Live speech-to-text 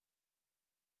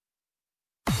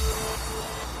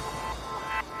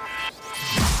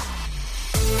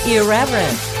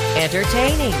Irreverent,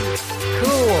 entertaining,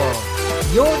 cool.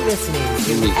 You're listening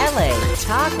to LA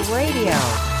Talk Radio.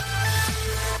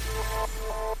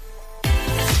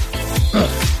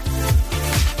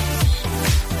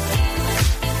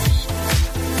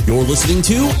 You're listening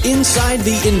to Inside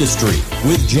the Industry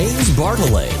with James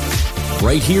Bartolet,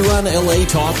 right here on LA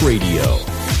Talk Radio.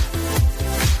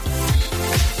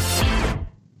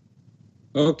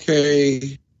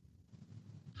 Okay.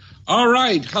 All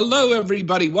right. Hello,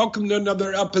 everybody. Welcome to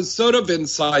another episode of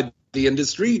Inside the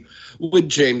Industry with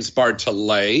James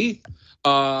Bartolet.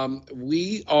 I'm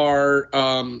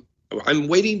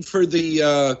waiting for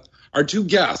our two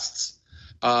guests,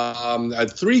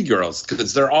 three girls,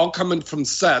 because they're all coming from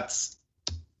sets,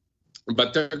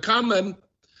 but they're coming.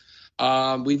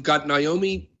 We've got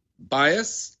Naomi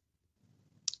Bias.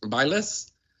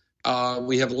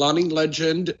 We have Lonnie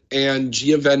Legend and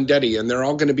Gia Vendetti, and they're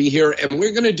all going to be here. And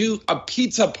we're going to do a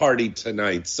pizza party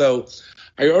tonight. So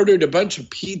I ordered a bunch of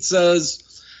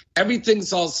pizzas.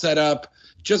 Everything's all set up.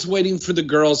 Just waiting for the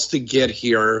girls to get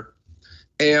here.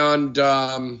 And,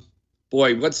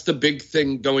 boy, what's the big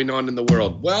thing going on in the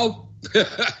world? Well,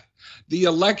 the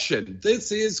election.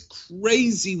 This is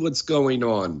crazy what's going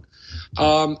on.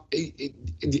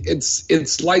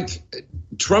 It's like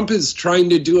Trump is trying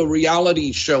to do a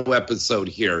reality show episode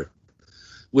here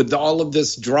with all of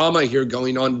this drama here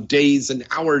going on days and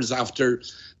hours after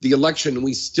the election.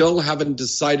 We still haven't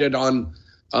decided on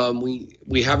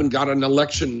we haven't got an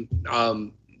election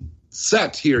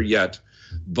set here yet,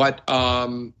 but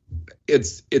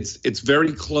it's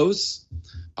very close.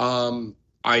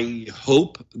 I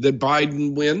hope that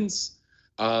Biden wins.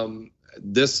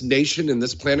 This nation and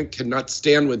this planet cannot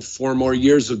stand with 4 more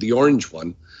years of the orange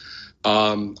one.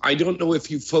 I don't know if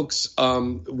you folks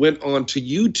went on to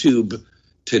YouTube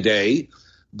today,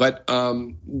 but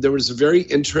there was a very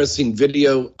interesting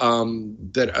video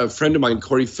that a friend of mine,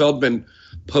 Corey Feldman,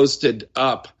 posted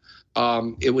up.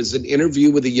 It was an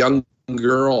interview with a young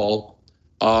girl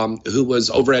who was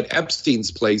over at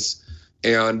Epstein's place,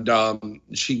 and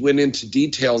she went into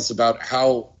details about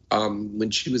how when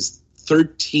she was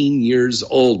 13 years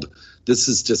old, this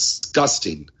is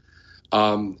disgusting,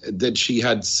 that she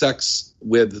had sex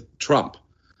with Trump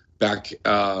back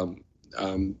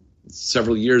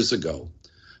several years ago.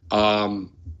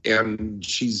 And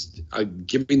she's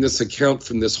giving this account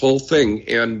from this whole thing.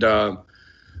 And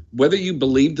whether you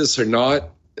believe this or not,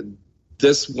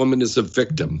 this woman is a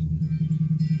victim.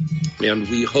 And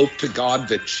we hope to God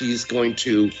that she's going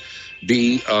to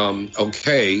be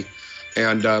okay.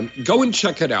 And go and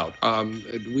check it out.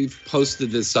 We've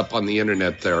posted this up on the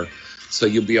internet there, so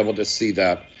you'll be able to see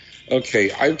that.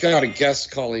 Okay, I've got a guest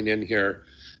calling in here.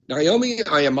 Naomi,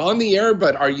 I am on the air,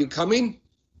 but are you coming?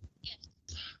 Yes.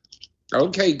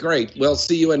 Okay, great. We'll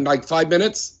see you in like 5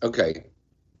 minutes? Okay.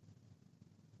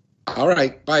 All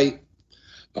right, bye.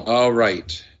 All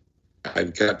right.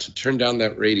 I've got to turn down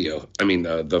that radio. I mean,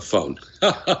 the phone.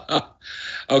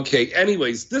 Okay,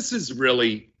 anyways, this is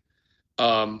really...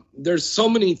 there's so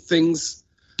many things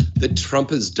that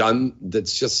Trump has done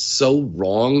that's just so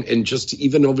wrong. And just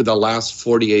even over the last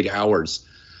 48 hours,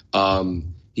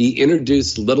 he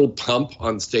introduced Little Pump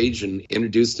on stage and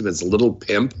introduced him as Little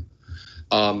Pimp.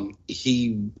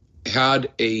 He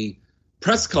had a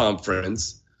press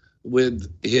conference with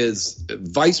his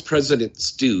vice president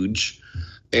stooge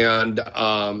and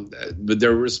with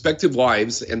their respective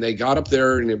wives. And they got up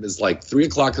there and it was like 3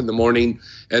 o'clock in the morning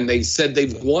and they said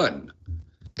they've won.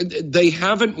 They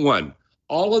haven't won.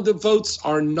 All of the votes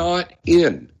are not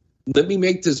in. Let me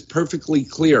make this perfectly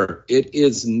clear. It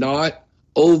is not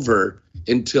over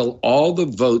until all the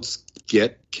votes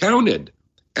get counted.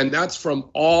 And that's from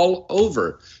all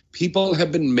over. People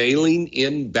have been mailing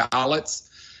in ballots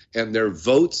and their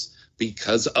votes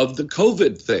because of the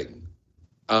COVID thing.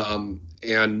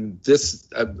 And this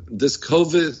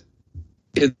COVID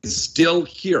is still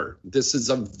here. This is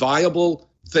a viable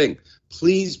thing.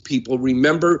 Please, people,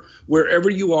 remember, wherever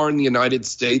you are in the United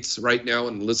States right now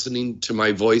and listening to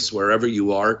my voice, wherever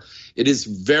you are, it is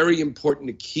very important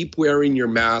to keep wearing your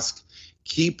mask,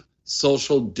 keep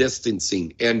social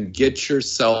distancing, and get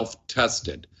yourself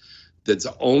tested. That's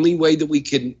the only way that we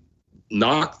can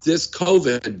knock this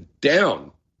COVID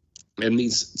down. And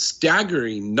these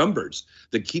staggering numbers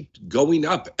that keep going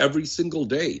up every single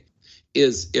day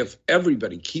is if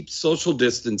everybody keeps social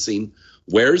distancing,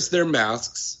 wears their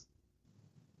masks,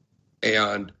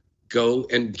 and go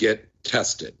and get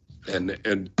tested.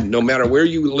 And no matter where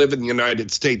you live in the United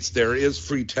States, there is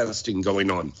free testing going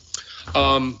on.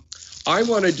 I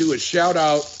want to do a shout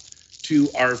out to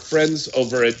our friends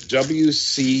over at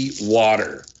WC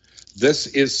Water. This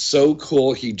is so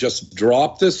cool. He just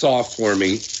dropped this off for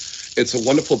me. It's a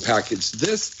wonderful package.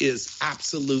 This is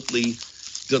absolutely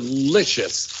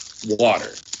delicious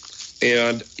water.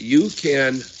 And you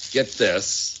can get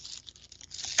this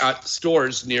at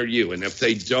stores near you. And if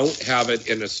they don't have it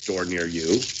in a store near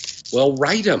you, well,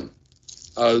 write them.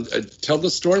 Tell the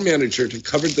store manager to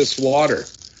cover this water.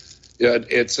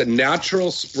 It's a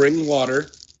natural spring water.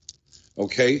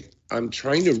 Okay, I'm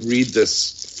trying to read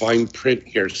this fine print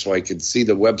here so I can see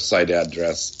the website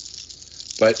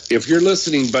address. But if you're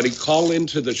listening, buddy, call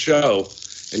into the show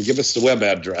and give us the web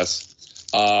address.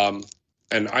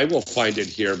 And I will find it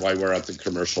here while we're at the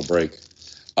commercial break.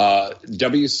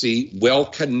 WC, Well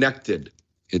Connected.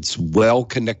 It's Well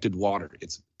Connected water.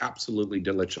 It's absolutely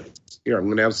delicious. Here, I'm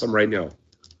going to have some right now.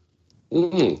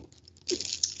 Mazel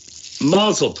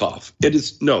tov. It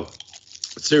is, no,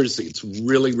 seriously, it's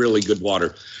really, really good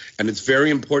water. And it's very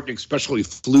important, especially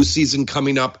flu season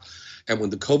coming up. And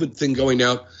when the COVID thing going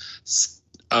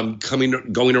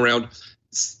around,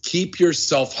 keep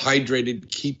yourself hydrated,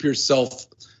 keep yourself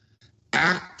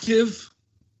active,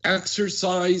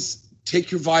 exercise, take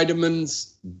your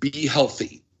vitamins, be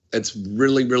healthy. It's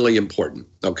really, really important.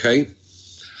 Okay.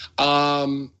 Let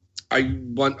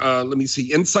me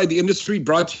see. Inside the Industry,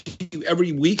 brought to you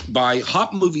every week by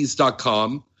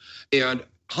hotmovies.com. And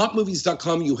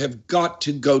hotmovies.com, you have got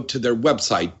to go to their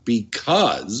website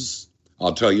because,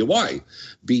 I'll tell you why,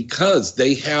 because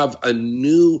they have a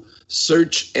new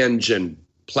search engine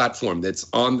platform that's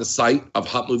on the site of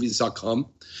hotmovies.com.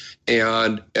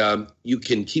 And you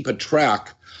can keep a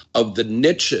track of the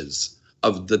niches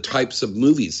of the types of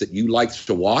movies that you like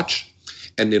to watch.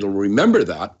 And it'll remember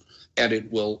that. And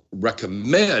it will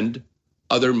recommend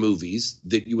other movies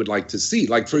that you would like to see.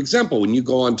 Like, for example, when you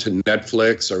go on to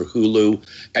Netflix or Hulu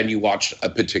and you watch a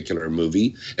particular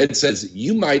movie, it says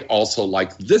you might also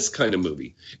like this kind of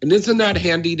movie. And isn't that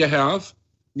handy to have?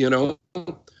 You know,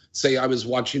 say I was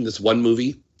watching this one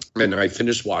movie and I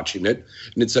finished watching it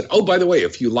and it said, oh, by the way,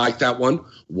 if you like that one,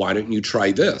 why don't you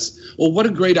try this? Well, what a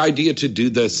great idea to do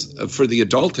this for the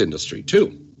adult industry,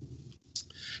 too.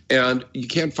 And you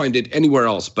can't find it anywhere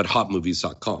else but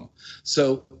hotmovies.com.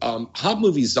 So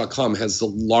hotmovies.com has the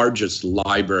largest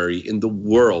library in the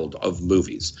world of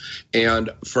movies. And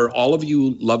for all of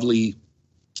you lovely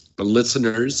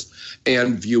listeners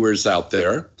and viewers out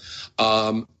there,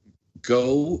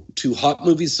 go to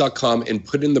hotmovies.com and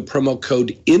put in the promo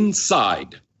code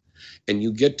INSIDE, and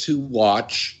you get to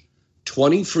watch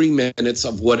 20 free minutes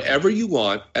of whatever you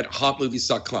want at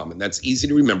hotmovies.com. And that's easy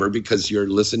to remember because you're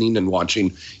listening and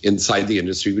watching Inside the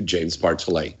Industry with James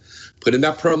Bartolet. Put in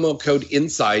that promo code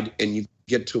INSIDE and you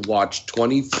get to watch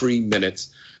 20 free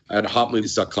minutes at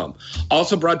hotmovies.com.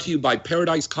 Also brought to you by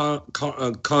Paradise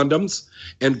Condoms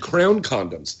and Crown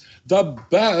Condoms. The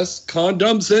best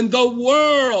condoms in the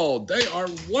world. They are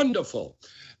wonderful.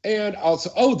 And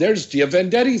also, there's Gia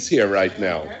Vendetti's here right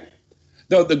now.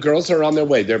 No, the girls are on their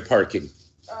way. They're parking.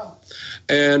 Oh.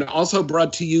 And also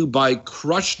brought to you by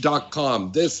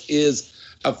Crush.com. This is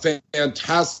a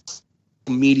fantastic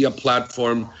media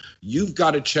platform. You've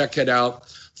got to check it out.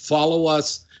 Follow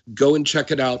us. Go and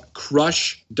check it out.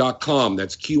 Crush.com.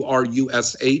 That's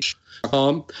Crush.com.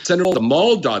 Send it to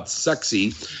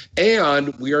mall.sexy.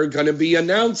 And we are going to be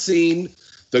announcing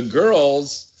the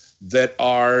girls that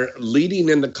are leading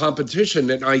in the competition.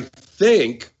 And I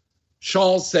think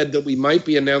Shawl said that we might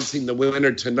be announcing the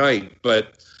winner tonight,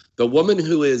 but the woman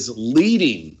who is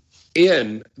leading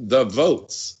in the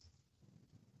votes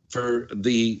for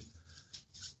the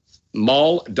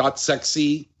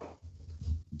mall.sexy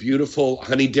beautiful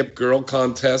honey dip girl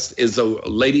contest is a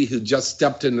lady who just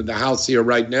stepped into the house here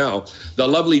right now, the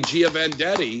lovely Gia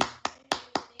Vendetti.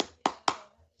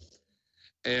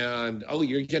 And,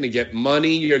 you're going to get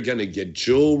money. You're going to get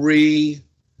jewelry.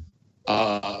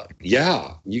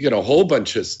 You get a whole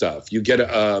bunch of stuff. You get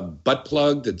a butt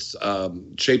plug that's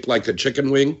shaped like a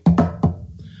chicken wing.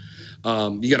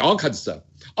 You get all kinds of stuff.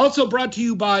 Also brought to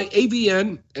you by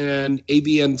AVN and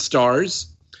AVN Stars,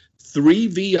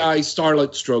 3VI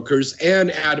Starlet Strokers,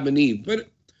 and Adam and Eve. But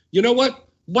you know what?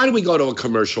 Why don't we go to a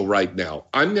commercial right now?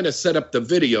 I'm going to set up the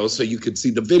video so you can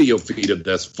see the video feed of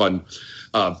this fun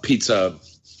pizza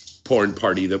porn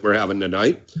party that we're having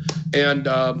tonight. And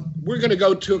we're going to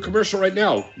go to a commercial right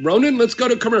now. Ronan, let's go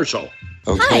to commercial.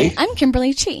 Okay. Hi, I'm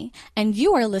Kimberly Chi, and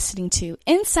you are listening to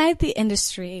Inside the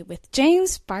Industry with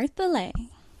James Bartolet.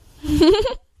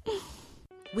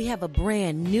 We have a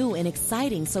brand new and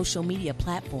exciting social media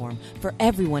platform for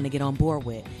everyone to get on board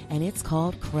with, and it's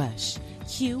called Crush.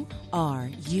 Crush.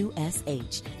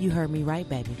 You heard me right,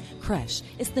 baby. Crush.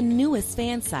 It's the newest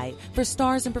fan site for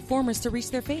stars and performers to reach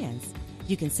their fans.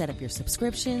 You can set up your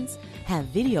subscriptions, have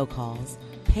video calls,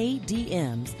 pay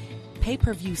DMs,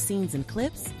 pay-per-view scenes and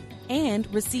clips,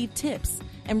 and receive tips.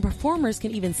 And performers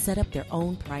can even set up their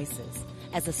own prices.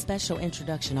 As a special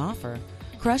introduction offer,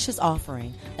 Crush is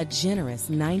offering a generous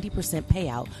 90%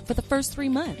 payout for the first 3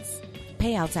 months.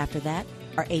 Payouts after that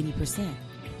are 80%.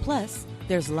 Plus,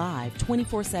 there's live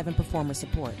 24/7 performer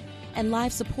support, and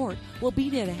live support will be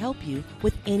there to help you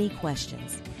with any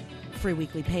questions. Free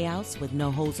weekly payouts with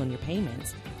no holds on your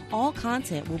payments. All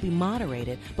content will be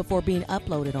moderated before being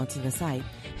uploaded onto the site,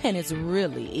 and it's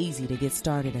really easy to get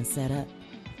started and set up.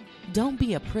 Don't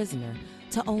be a prisoner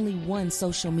to only one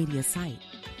social media site.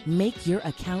 Make your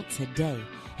account today,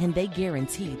 and they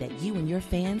guarantee that you and your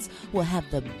fans will have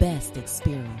the best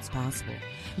experience possible.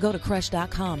 Go to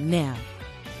Crush.com now.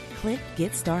 Click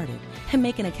Get Started and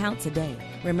make an account today.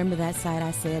 Remember that site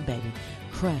I said, baby?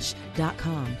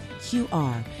 Crush.com.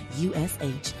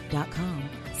 Crush.com.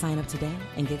 Sign up today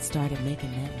and get started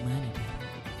making that money, baby.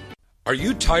 Are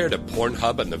you tired of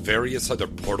Pornhub and the various other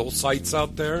portal sites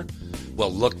out there?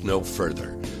 Well, look no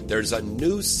further. There's a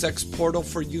new sex portal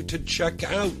for you to check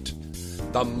out.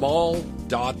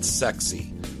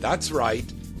 TheMall.sexy. That's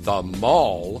right,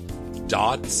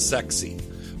 TheMall.sexy.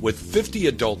 With 50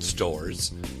 adult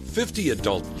stores, 50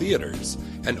 adult theaters,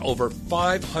 and over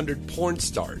 500 porn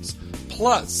stars.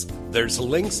 Plus, there's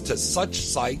links to such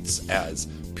sites as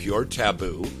Pure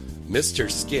Taboo,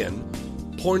 Mr. Skin,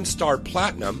 Pornstar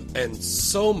Platinum, and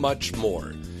so much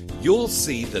more. You'll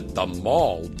see that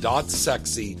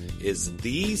TheMall.sexy is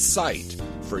the site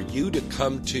for you to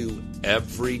come to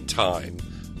every time.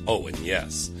 Oh, and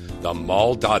yes,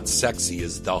 TheMall.sexy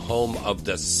is the home of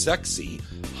the sexy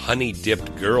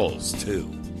honey-dipped girls, too.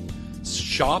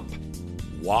 Shop,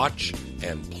 watch,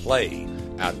 and play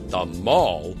at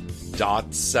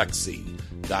TheMall.sexy.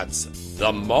 That's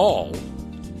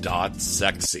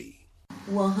TheMall.sexy.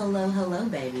 Well, hello,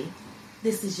 baby.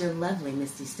 This is your lovely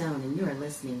Misty Stone, and you're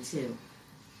listening to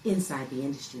Inside the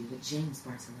Industry with James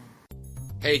Bartolet.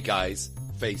 Hey guys,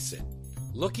 face it.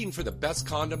 Looking for the best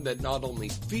condom that not only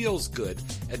feels good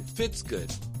and fits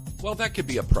good, well, that could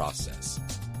be a process.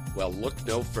 Well, look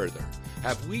no further.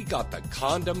 Have we got the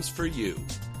condoms for you?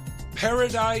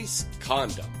 Paradise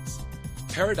Condoms.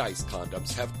 Paradise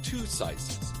Condoms have 2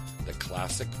 sizes, the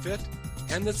Classic Fit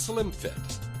and the Slim Fit.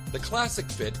 The Classic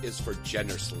Fit is for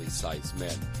generously sized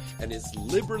men and is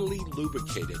liberally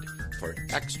lubricated for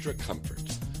extra comfort.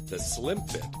 The Slim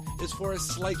Fit is for a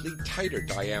slightly tighter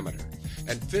diameter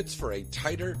and fits for a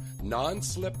tighter,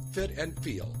 non-slip fit and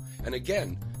feel. And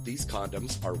again, these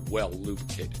condoms are well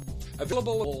lubricated.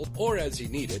 Available or as you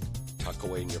need it, tuck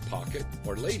away in your pocket,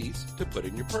 or ladies, to put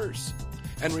in your purse.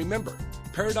 And remember,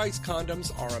 Paradise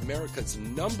Condoms are America's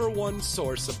 #1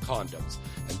 source of condoms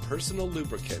and personal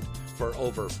lubricant for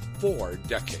over 4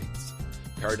 decades.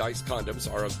 Paradise Condoms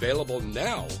are available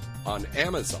now on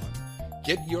Amazon.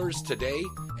 Get yours today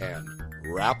and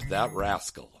wrap that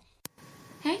rascal.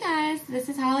 Hey guys, this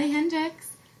is Holly Hendricks,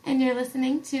 and you're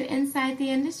listening to Inside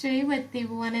the Industry with the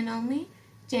one and only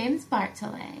James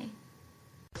Bartolet.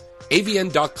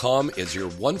 AVN.com is your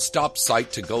one-stop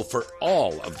site to go for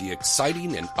all of the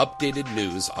exciting and updated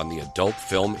news on the adult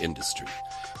film industry.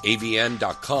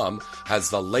 AVN.com has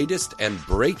the latest and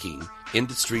breaking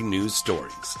industry news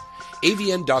stories.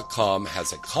 AVN.com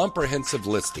has a comprehensive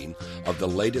listing of the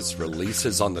latest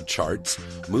releases on the charts,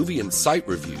 movie and site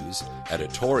reviews,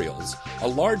 editorials, a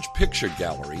large picture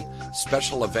gallery,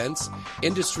 special events,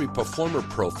 industry performer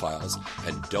profiles,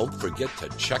 and don't forget to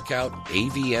check out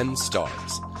AVN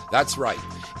Stars. That's right,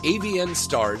 AVN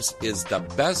Stars is the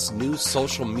best new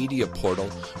social media portal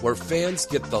where fans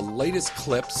get the latest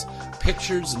clips,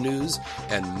 pictures, news,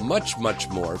 and much, much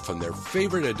more from their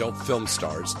favorite adult film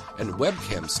stars and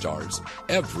webcam stars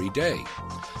every day.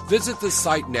 Visit the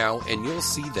site now and you'll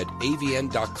see that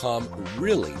AVN.com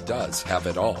really does have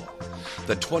it all.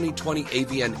 The 2020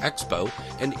 AVN Expo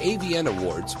and AVN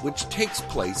Awards, which takes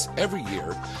place every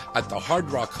year at the Hard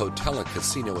Rock Hotel and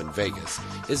Casino in Vegas,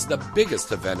 is the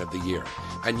biggest event of the year,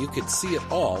 and you can see it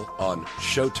all on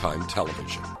Showtime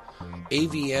television.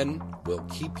 AVN will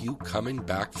keep you coming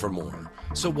back for more.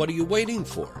 So what are you waiting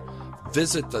for?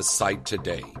 Visit the site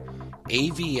today,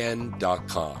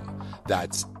 avn.com.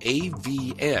 That's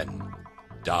avn.com.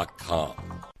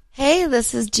 Hey,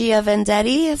 this is Gia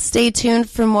Vendetti. Stay tuned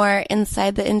for more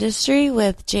Inside the Industry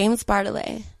with James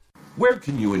Bartolet. Where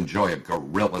can you enjoy a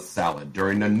gorilla salad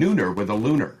during a nooner with a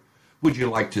lunar? Would you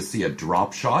like to see a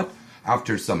drop shot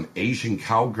after some Asian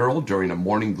cowgirl during a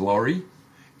morning glory?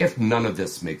 If none of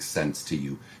this makes sense to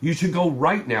you, you should go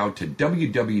right now to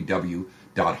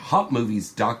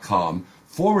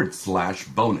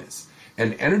www.hotmovies.com/bonus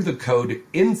and enter the code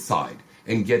INSIDE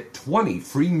and get 20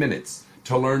 free minutes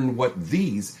to learn what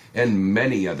these and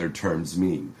many other terms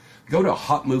mean. Go to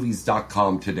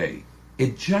hotmovies.com today.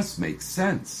 It just makes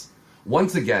sense.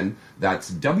 Once again,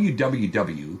 that's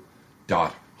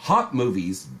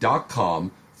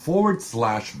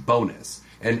www.hotmovies.com/bonus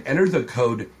and enter the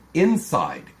code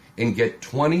INSIDE and get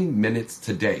 20 minutes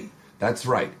today. That's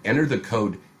right. Enter the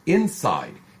code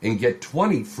INSIDE and get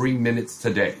 20 free minutes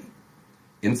today.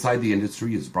 Inside the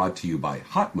Industry is brought to you by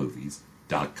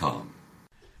hotmovies.com.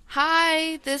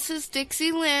 Hi, this is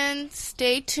Dixie Lynn.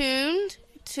 Stay tuned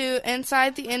to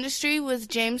Inside the Industry with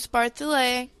James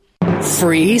Bartholet.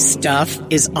 Free stuff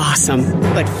is awesome,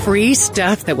 but free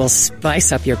stuff that will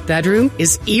spice up your bedroom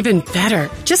is even better.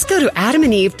 Just go to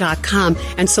adamandeve.com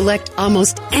and select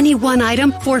almost any one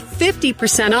item for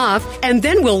 50% off, and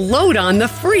then we'll load on the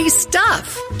free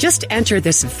stuff. Just enter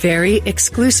this very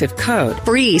exclusive code,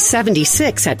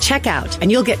 FREE76 at checkout,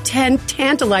 and you'll get 10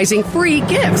 tantalizing free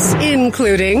gifts,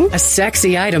 including a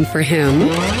sexy item for him,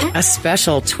 a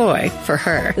special toy for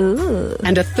her,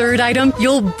 and a third item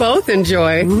you'll both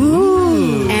enjoy.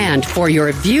 And for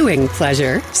your viewing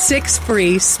pleasure, 6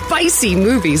 free spicy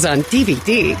movies on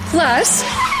DVD, plus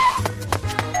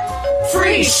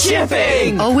free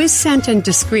shipping! Always sent in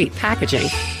discreet packaging.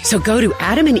 So go to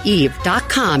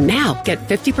adamandeve.com now. Get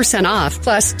 50% off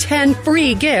plus 10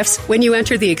 free gifts when you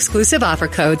enter the exclusive offer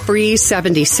code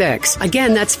FREE76.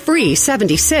 Again, that's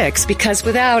FREE76 because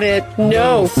without it,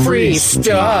 no free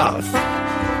stuff.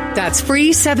 That's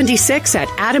FREE76 at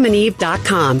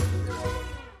adamandeve.com.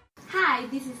 Hi,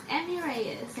 this is Emmy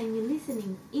Reyes, and you're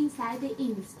listening Inside the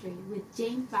Industry with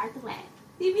James Bartholet.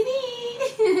 DVD!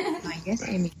 I guess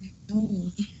Amy.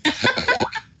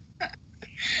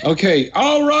 Okay,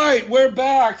 all right, we're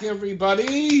back,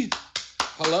 everybody.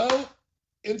 Hello,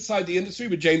 Inside the Industry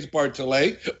with James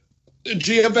Bartholet.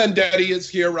 Gia Vendetti is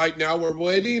here right now. We're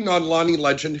waiting on Lonnie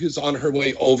Legend, who's on her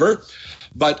way over.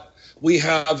 But we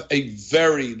have a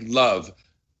very lovely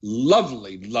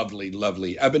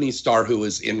Ebony Starr who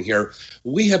is in here.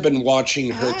 We have been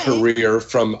watching her career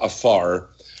from afar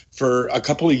for a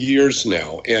couple of years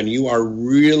now, and you are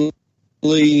really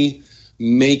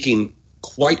making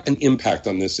quite an impact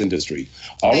on this industry.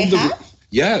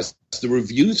 Yes, the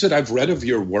reviews that I've read of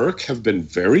your work have been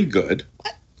very good.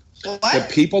 What? The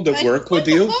people that work with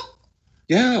you.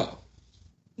 Yeah.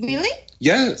 Really?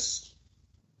 Yes.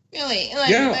 Really?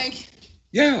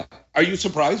 Yeah. Are you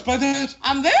surprised by that?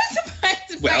 I'm very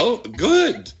surprised. Well,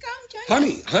 good.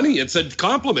 Honey, it's a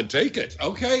compliment. Take it.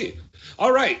 Okay.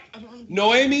 All right.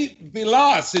 Noemi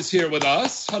Vilas is here with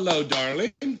us. Hello,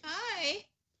 darling. Hi,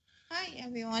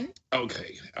 everyone.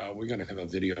 Okay. We're going to have a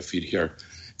video feed here.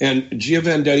 And Gia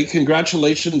Vendetti,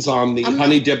 congratulations on the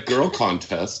Honey Dip Girl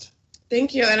contest.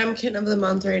 Thank you. And I'm Kitten of the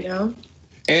Month right now.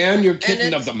 And you're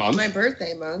Kitten of the Month. My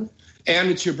birthday month. And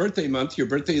it's your birthday month. Your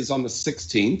birthday is on the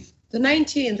 16th. The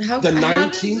 19th. How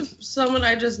does someone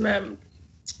I just met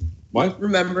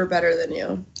remember better than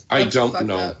you? I don't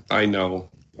know. Up. I know.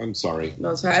 I'm sorry.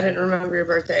 No, sorry. I didn't remember your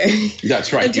birthday.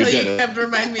 That's right. Until you have to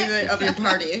remind me of your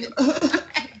party.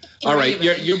 All right.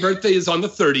 Your birthday is on the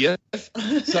 30th.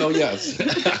 So, yes.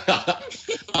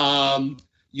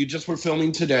 You just were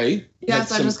filming today.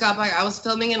 Yes, I just got back. I was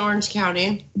filming in Orange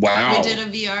County. Wow. We did a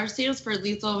VR scene. It was for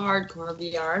Lethal Hardcore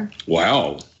VR.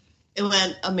 Wow. It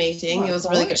went amazing. It was a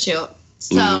really good shoot.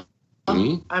 So,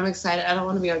 I'm excited. I don't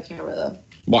want to be on camera, though.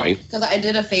 Why? Because I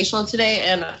did a facial today,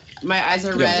 and my eyes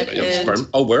are red.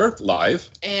 We're live.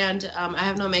 And I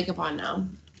have no makeup on now.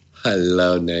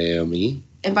 Hello, Naomi.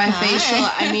 And by facial,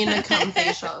 I mean a cum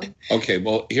facial. Okay,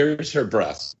 well, here's her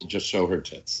breasts. Just show her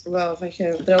tits. Well, if I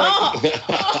can. They're like...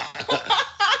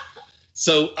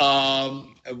 So,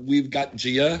 we've got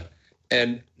Gia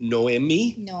and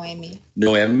Noemi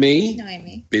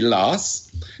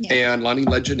Vilas. Yeah. And Lonnie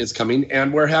Legend is coming,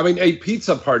 and we're having a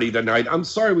pizza party tonight. I'm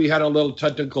sorry we had a little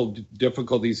technical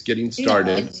difficulties getting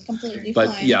started. Yeah, it's completely but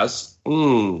fine. Yes.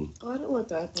 Oh, I don't look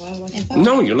that bad.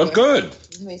 No, you look good.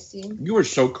 Let me see. You were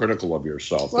so critical of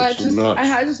yourself. Well,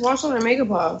 I just washed all my makeup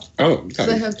off. Oh, okay.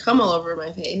 So I have cum all over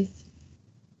my face.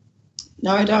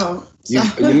 No, I don't. You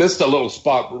missed a little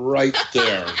spot right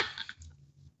there.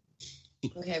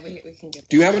 Okay, we can get that.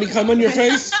 Do you have any cum on your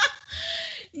face?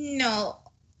 No.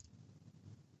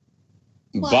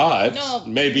 But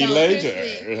maybe later.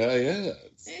 Yes.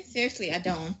 Seriously, I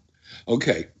don't.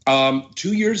 Okay.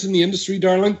 2 years in the industry,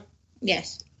 darling?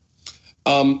 Yes.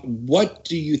 What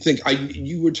do you think?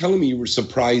 You were telling me you were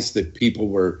surprised that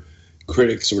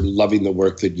critics were loving the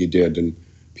work that you did and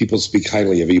people speak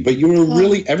highly of you. But you were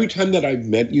really, every time that I've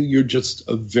met you, you're just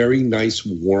a very nice,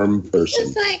 warm person.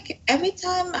 It's like every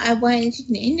time I went into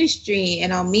the industry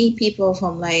and I'll meet people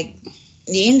from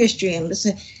the industry.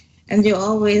 And they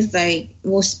always like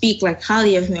will speak like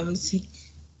highly of me. I'm just like,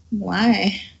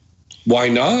 why? Why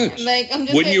not? Like, I'm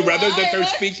just Wouldn't like, you rather why? that they're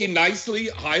speaking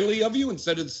highly of you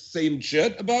instead of saying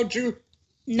shit about you?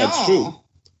 No. That's true.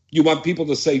 You want people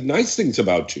to say nice things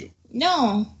about you.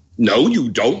 No. No, you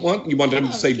don't want. You want them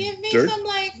to say give me dirt. some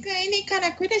like any kind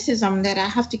of criticism that I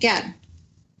have to get.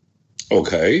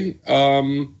 Okay.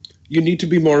 You need to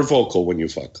be more vocal when you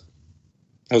fuck.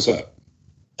 How's that?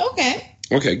 Okay.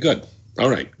 Okay, good. All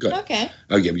right, good. Okay.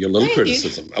 I'll give you a little Thank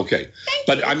criticism. you. Okay.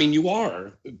 Thank I mean, you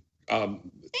are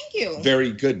Thank you.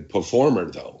 very good performer,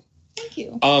 though. Thank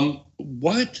you.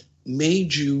 What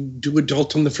made you do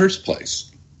adult in the first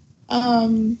place?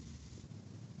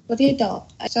 For the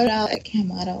adult, I started out at Camp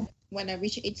Model. When I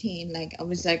reached 18, like I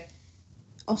was like,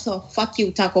 also, fuck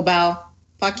you, Taco Bell.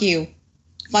 Fuck you.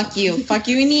 Fuck you. Fuck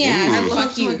you in the ass. Ooh.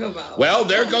 Fuck you. Well,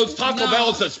 there goes Taco Bell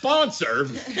as a sponsor.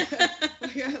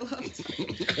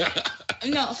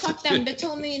 No, fuck them. They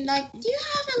told me, like, do you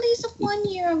have at least 1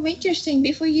 year of waitressing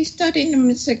before you started?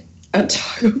 And it's like, a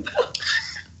Taco Bell.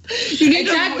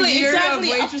 Exactly.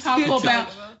 A Taco Bell.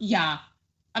 Yeah.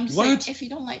 I'm just What? like, if you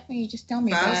don't like me, you just tell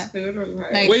me Fast that. food or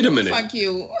what? Like, Wait a minute. Fuck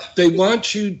you. They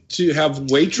want you to have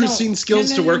waitressing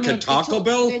skills to work at Taco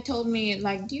Bell? They told me,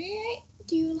 like, do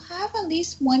you have at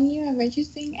least 1 year of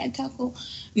waitressing at Taco?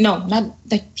 No, not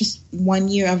like just 1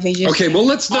 year of waitressing. Okay, well,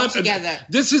 let's not. Together.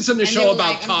 This isn't a And show they were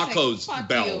about like, I'm just tacos, like, fuck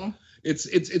Bell. you.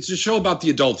 It's a show about the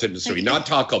adult industry, not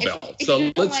Taco Bell. If So you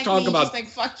don't let's like talk me, about. just like,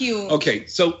 fuck you. Okay,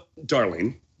 so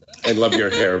darling, I love your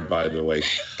hair, by the way.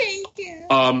 Thank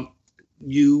you.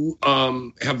 You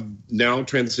have now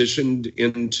transitioned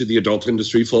into the adult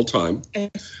industry full time.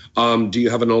 Yes. Do you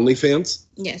have an OnlyFans?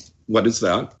 Yes. What is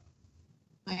that?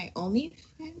 My only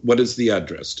What is the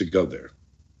address to go there?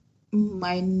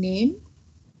 my name.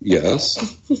 Yes.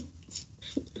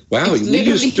 Wow, It's we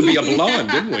used to be a literally- blonde,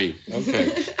 didn't we?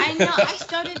 Okay. I know. I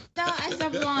started out as a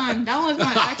blonde. That was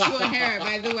my actual hair,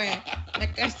 by the way.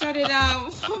 Like I started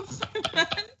out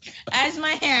as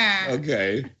my hair.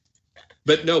 Okay.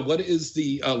 But no, what is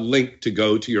the link to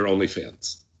go to your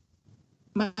OnlyFans?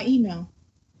 My email.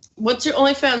 What's your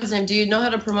OnlyFans name? Do you know how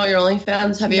to promote your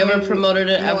OnlyFans? Have you ever promoted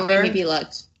it ever? Maybe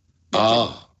Lux.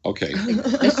 Okay.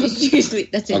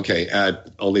 That's it. Okay,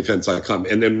 at OnlyFans.com.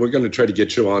 And then we're going to try to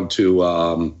get you on to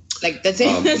Like that's it.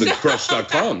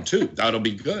 thecrush.com too. That'll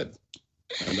be good.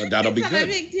 That'll be It's not a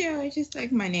good. big deal. It's just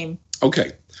like my name.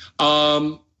 Okay.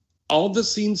 All the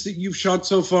scenes that you've shot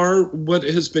so far, what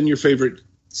has been your favorite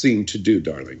scene to do,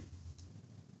 darling?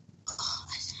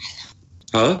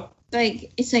 Huh?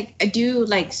 Like it's like I do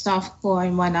like softcore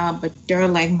and whatnot, but they're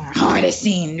like my hardest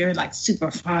scene. They're like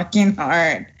super fucking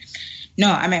hard. No,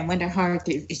 I mean when they're hard,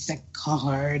 it's like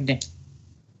hard.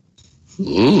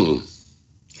 Mm.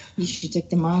 You should check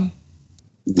them out.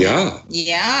 Yeah.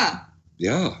 Yeah.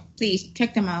 Yeah. Please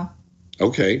check them out.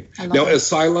 Okay. I love Now, it.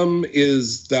 Asylum,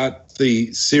 is that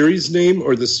the series name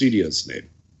or the studio's name?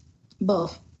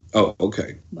 Both. Oh,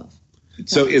 okay. Both.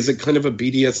 So is it kind of a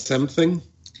BDSM thing?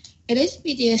 It is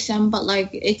BDSM, but like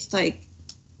it's like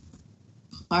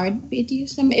hard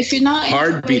BDSM. If you're not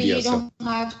Hard into it, you BDSM. don't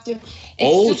have to. It's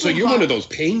Oh, super so you're hard. one of those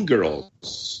pain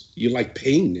girls. You like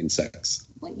pain in sex.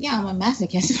 Well, yeah, I'm a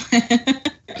masochist.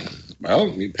 Well,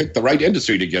 you picked the right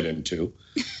industry to get into.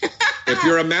 If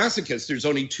you're a masochist, there's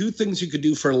only two things you could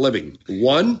do for a living.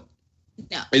 One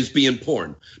No. is be in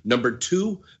porn. Number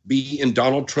two, be in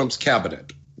Donald Trump's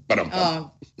cabinet.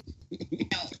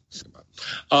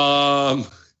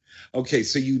 Okay,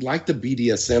 so you like the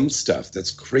BDSM stuff.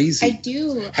 That's crazy. I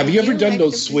do. Have I you ever do done like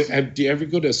those? the Do you ever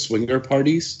go to swinger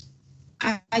parties?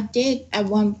 I did at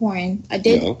one point. I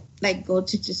did Yeah. like go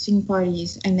to the swing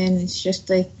parties, and then it's just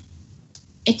like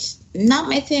it's not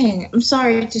my thing. I'm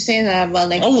sorry to say that, but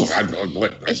like Oh,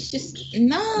 what? It's just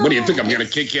no. What do you think? I'm going to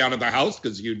kick you out of the house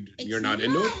because you're not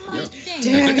into it? My Yeah.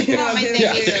 thing. It's not my thing.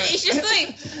 Yeah. It's just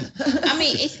like I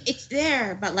mean, it's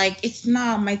there, but like it's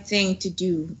not my thing to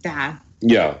do that.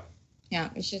 Yeah. Yeah,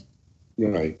 it's just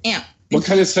Right. yeah. What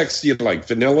kind of sex do you like?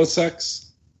 Vanilla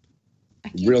sex? I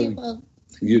can't Really? do both.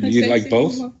 You Sex like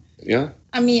both? anymore. Yeah.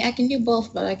 I mean, I can do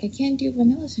both, but like I can't do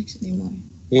vanilla sex anymore.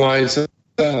 Why is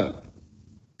that?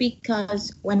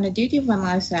 Because when I do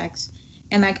vanilla sex,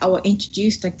 and like I will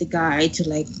introduce like the guy to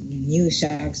like new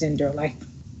sex, and they're like,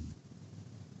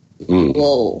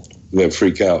 whoa. They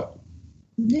freak out.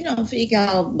 They don't freak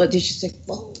out, but they're just like,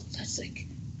 whoa, that's like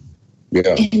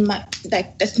Yeah. in my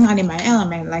like that's not in my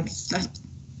element. Like it's not The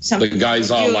something.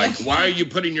 guy's I all do. like, "Why are you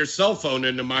putting your cell phone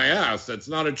into my ass? That's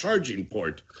not a charging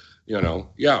port." You know?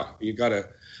 Yeah.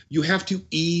 You have to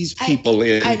ease people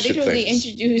into I literally things.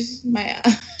 introduced my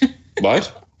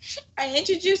What? I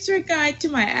introduced her guy to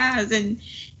my ass, and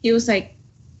he was like,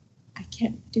 I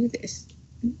can't do this.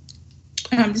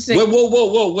 And I'm just like,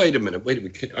 whoa, wait a minute.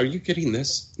 Are you getting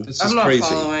this? This is I'm not crazy.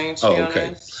 following, to be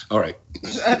honest. All right.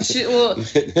 I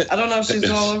don't know if she's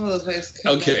all over the place.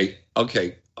 Okay.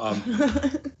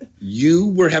 You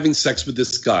were having sex with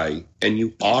this guy, and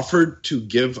you offered to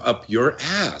give up your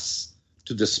ass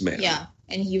to this man. Yeah,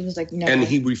 and he was like, no. And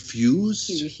he refused?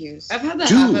 He refused. I've had that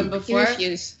happen before. He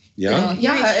refused. Yeah? He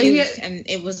refused, and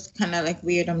it was kind of like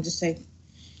weird. I'm just like,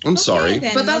 I'm sorry.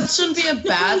 But that shouldn't be a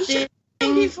bad thing.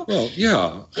 Well,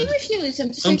 yeah. He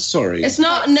refused. I'm sorry. It's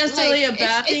not necessarily a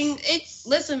bad thing. It's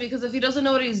listen, because if he doesn't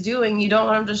know what he's doing, you don't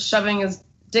want him just shoving his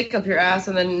dick up your ass,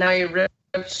 and then now you ripped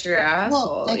your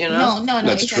asshole. Well, you know? No.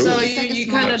 That's true. So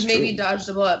you kind of maybe dodged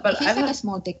the bullet. But he's like a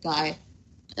small dick guy.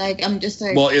 Like, I'm just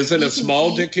like. Well, isn't a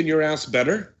small dick in your ass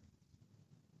better?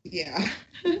 Yeah.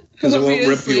 Because it won't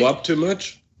rip you up too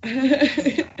much?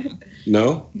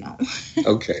 No? No.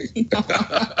 Okay.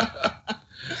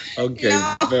 Okay.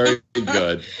 No. Very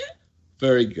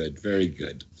good. Very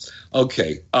good.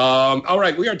 Okay. All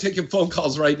right. We are taking phone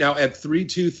calls right now at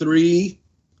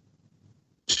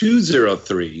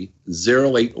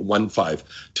 323-203-0815.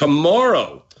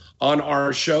 Tomorrow on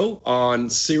our show on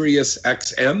Sirius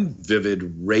XM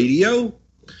Vivid Radio,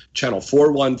 channel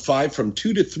 415 from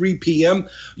 2 to 3 p.m.,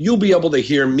 you'll be able to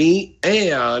hear me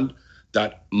and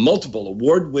that multiple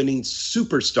award-winning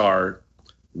superstar,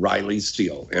 Riley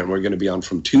Steele. And we're going to be on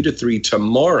from 2 to 3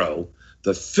 tomorrow,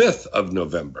 the 5th of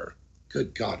November.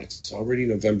 Good God, it's already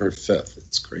November 5th.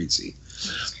 It's crazy.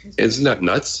 Isn't that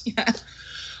nuts? Yeah.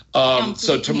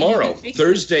 So tomorrow,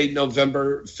 Thursday,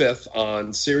 November 5th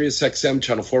on Sirius XM,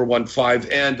 channel 415.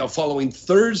 And the following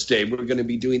Thursday, we're going to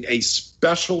be doing a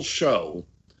special show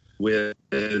with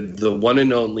the one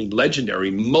and only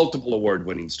legendary multiple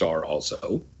award-winning star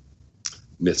also,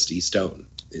 Misty Stone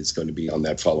is going to be on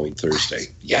that following Thursday.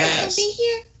 Yes. I want to be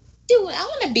here. Dude, I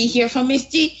want to be here for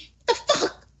Misty. What the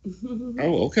fuck?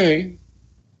 Oh, okay.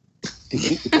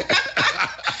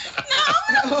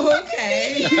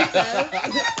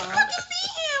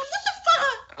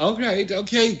 Okay.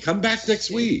 Okay. Come back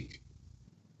next week.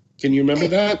 Can you remember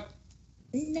that?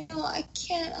 No, I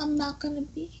can't. I'm not going to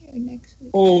be here next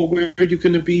week. Oh, where are you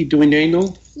going to be? Doing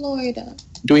anal? Florida.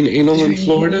 Doing anal in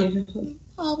Florida?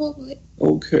 Probably.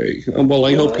 Okay. Well,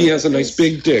 I hope he has a nice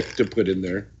big dick to put in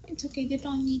there. It's okay. You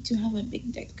don't need to have a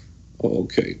big dick.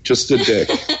 Okay. Just a dick.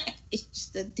 It's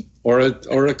just a dick. Or a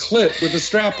clit with a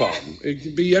strap on. It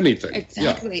could be anything.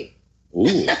 Exactly.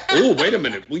 Yeah. Ooh, wait a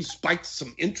minute. We spiked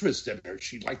some interest in her.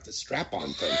 She liked the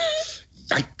strap-on thing.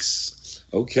 Yikes.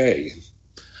 Okay.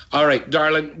 All right,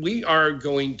 darling. We are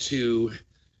going to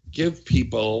give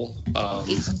people...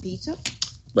 Eat some pizza?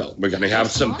 Well, we're going to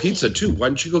have some pizza, too. Why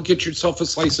don't you go get yourself a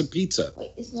slice of pizza?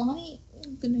 Wait, is Lonnie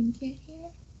going to get here?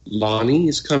 Lonnie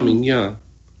is coming, yeah.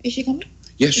 Is she coming?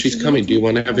 Yes, she's coming. Do you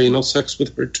want to have anal sex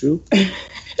with her, too?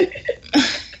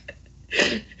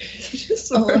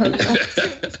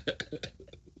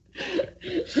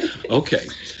 Okay.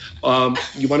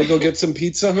 You want to go get some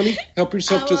pizza, honey? Help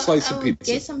yourself to a slice of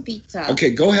pizza. Get some pizza. Okay,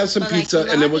 go have some pizza,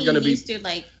 and then we're going to be...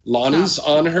 Lonnie's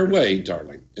on her way,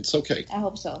 darling. It's okay. I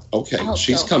hope so. Okay,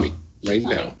 she's coming right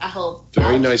now. I hope.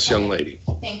 Very nice young lady.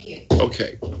 Thank you.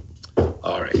 Okay.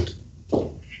 All right.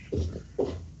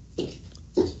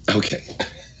 Okay.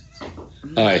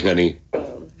 Hi, honey.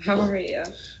 How are you?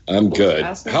 I'm good.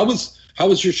 How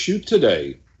was your shoot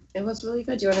today? It was really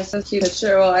good. Do you want to send a cute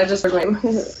picture? Well, I just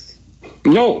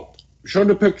No. Show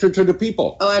the picture to the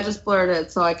people. Oh, I just blurred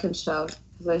it so I can show.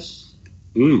 That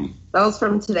was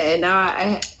from today.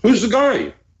 Now Who's the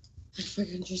guy? I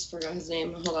freaking just forgot his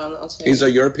name. Hold on, I'll tell you. He's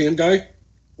a European guy?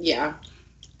 Yeah.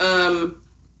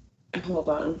 Hold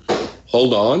on.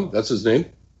 Hold on? That's his name?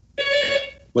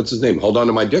 What's his name? Hold on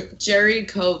to my dick? Jerry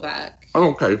Kovac.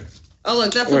 Oh, okay. Oh,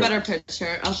 look, that's a better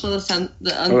picture. I'll show the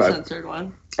uncensored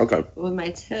one. Okay. With my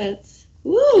tits.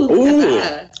 Ooh, look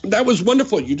at that. That was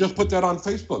wonderful. You just put that on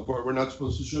Facebook where we're not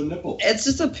supposed to show nipples. It's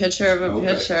just a picture of a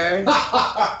picture.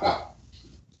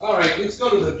 All right, let's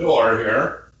go to the door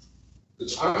here.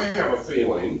 Because I have a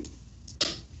feeling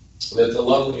that the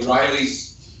lovely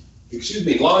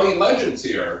Lonnie Legend's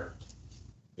here.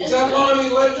 Is that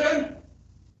Lonnie Legend?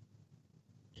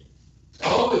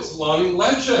 Oh, it's Lonnie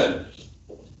Legend.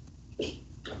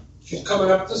 She's coming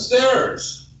up the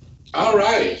stairs. All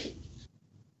right.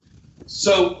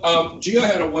 So, Gia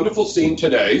had a wonderful scene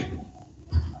today.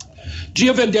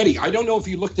 Gia Vendetti, I don't know if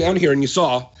you looked down here and you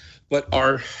saw, but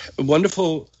our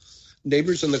wonderful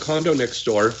neighbors in the condo next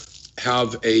door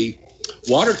have a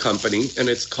water company, and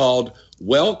it's called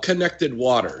Well Connected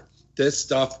Water. This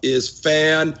stuff is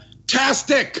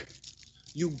fantastic.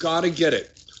 You got to get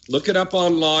it. Look it up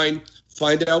online.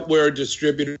 Find out where a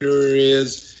distributor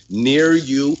is near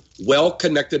you.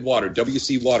 Well-connected water,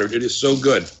 WC water. It is so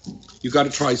good. You got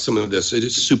to try some of this. It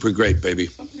is super great, baby.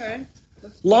 Okay.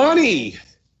 Lonnie,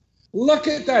 look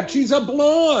at that. She's a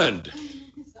blonde.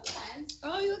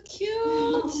 Oh, you're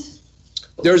cute.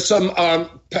 There's some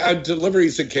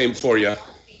deliveries that came for you.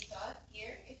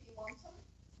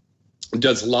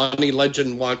 Does Lonnie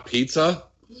Legend want pizza?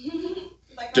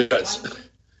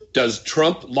 Does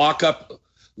Trump lock up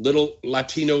little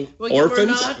Latino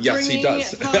orphans? Yes, he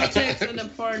does. Politics and the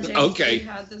porn. Okay. We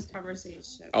had this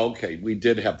conversation. Okay, we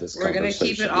did have this conversation. We're going to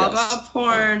keep it all about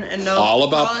porn and no all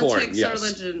about politics porn, yes. or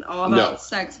religion, all about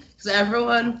sex. Because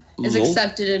everyone is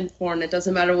accepted in porn. It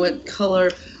doesn't matter what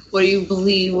color, what you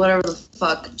believe, whatever the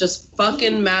fuck. Just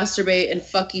fucking masturbate and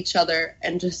fuck each other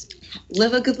and just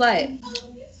live a good life.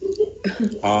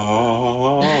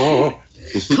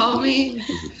 Call me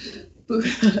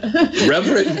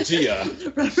Reverend Gia.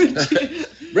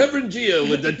 Reverend Gia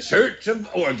with the Church of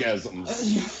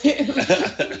Orgasms.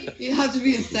 You have to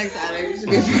be a sex addict to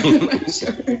be a part of my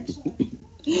church.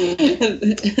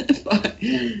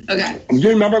 Okay. Do you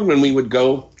remember when we would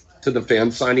go to the fan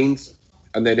signings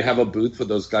and they'd have a booth with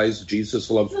those guys, Jesus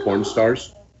Loves Porn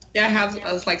Stars? Yeah, I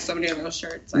have like so many of those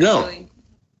shirts, actually. No.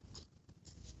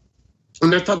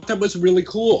 And I thought that was really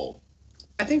cool.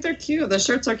 I think they're cute. The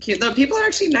shirts are cute. The people are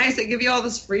actually nice. They give you all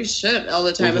this free shit all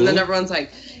the time. And then everyone's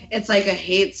like, it's like a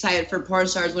hate site for porn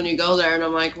stars when you go there. And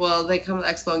I'm like, well, they come to the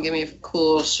expo and give me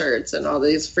cool shirts and all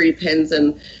these free pins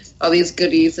and all these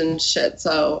goodies and shit.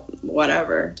 So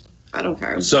whatever. I don't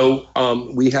care. So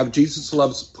we have Jesus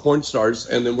Loves Porn Stars,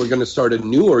 and then we're going to start a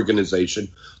new organization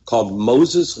called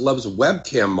Moses Loves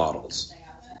Webcam Models.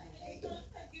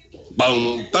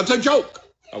 Boom. That's a joke.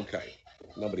 Okay.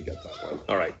 Nobody gets that one.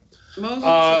 All right.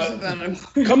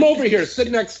 Come over here.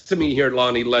 Sit next to me here,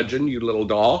 Lonnie Legend, you little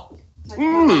doll.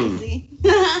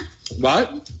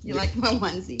 What? You like my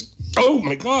onesie? Oh,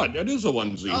 my God. That is a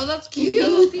onesie. Oh, that's cute.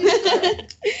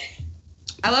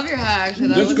 I love your hat, actually.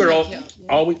 This girl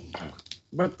always...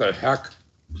 What the heck?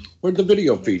 Where'd the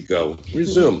video feed go?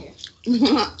 Resume.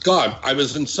 God, I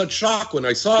was in such shock when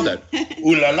I saw that.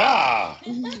 Ooh la la!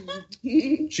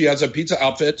 She has a pizza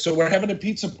outfit, so we're having a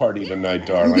pizza party tonight,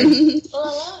 darling.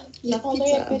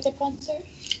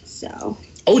 So.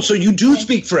 Oh, so you do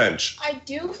speak French? I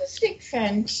do speak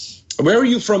French. Where are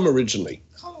you from originally?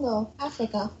 Congo,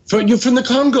 Africa. You're from the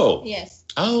Congo? Yes.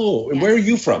 Oh, and where are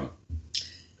you from?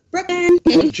 Brooklyn.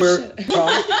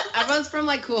 Everyone's from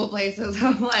like cool places.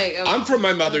 I'm from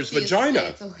my mother's vagina.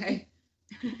 It's okay.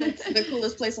 That's the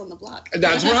coolest place on the block.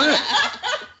 That's right.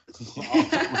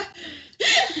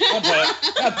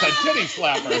 That's a titty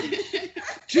slapper.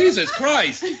 Jesus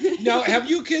Christ. Now, have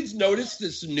you kids noticed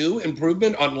this new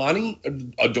improvement on Lonnie,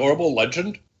 Adorable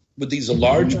Legend, with these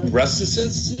large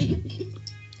breastises?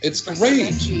 It's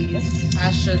great. Isn't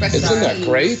that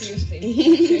great?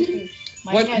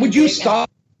 What, would you stop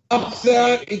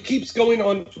that? It keeps going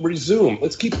on. Resume.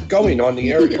 Let's keep going on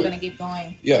the air. We're going to keep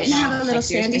going. Yes. Do you have a little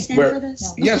standy stand for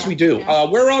this? No. Yes, we do.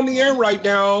 We're on the air right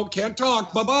now. Can't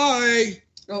talk. Bye-bye.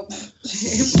 Oh,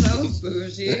 so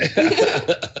bougie.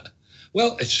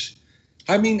 Well,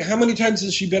 I mean, how many times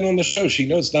has she been on the show? She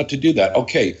knows not to do that.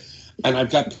 Okay. And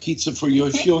I've got pizza for you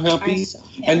if you're happy.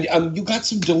 And you got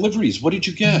some deliveries. What did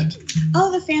you get? Oh,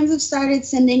 the fans have started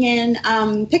sending in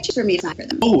pictures for me to sign for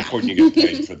them. Oh, of course you get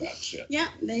paid for that shit. Yeah,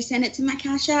 they send it to my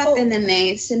Cash App, and then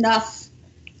they send off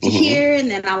to here,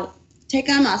 and then I'll take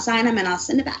them, I'll sign them, and I'll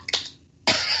send it back.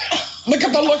 Look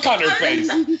at the look on her face.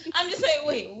 I'm just like,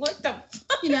 wait, what the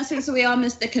fuck? You know, so we all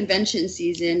missed the convention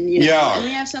season, you know, Yeah. and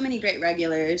we have so many great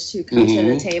regulars who come to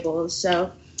the tables,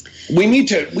 so... We need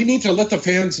to let the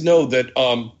fans know that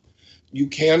you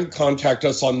can contact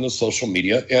us on the social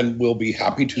media, and we'll be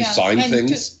happy to sign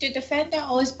things. To the fan that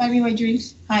always buy me my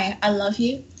drinks, hi, I love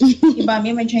you. You buy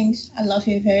me my drinks, I love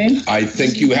you very much. I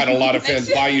think you had a lot of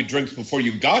fans buy you drinks before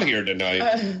you got here tonight.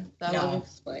 That will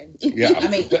explain. Yeah. I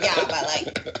mean, yeah, but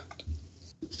like...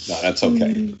 No, that's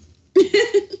okay.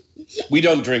 We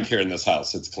don't drink here in this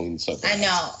house. It's clean sober. I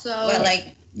know. But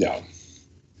like... Yeah.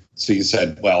 So you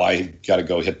said, well, I got to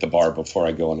go hit the bar before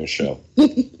I go on a show.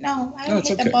 No, I don't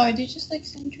hit the bar. They just like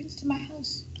send drinks to my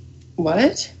house.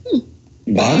 What? What?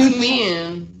 What do you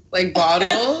mean? Like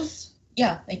bottles?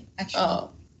 Yeah, like actually. Oh.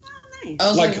 Nice. I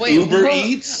was like wait, Uber bro,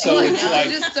 Eats? So it's like...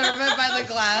 I just serve it by the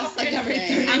glass like every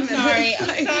 3 I'm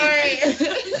minutes.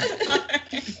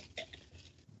 sorry.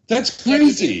 That's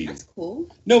crazy. That's cool.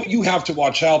 No, you have to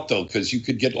watch out though, because you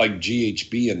could get like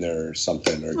GHB in there or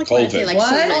something, or Like COVID.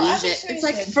 What? It's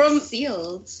like from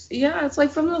sealed. Yeah, it's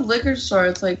like from the liquor store.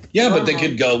 It's like Yeah, but they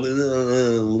could go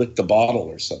lick the bottle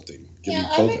or something. Give you I've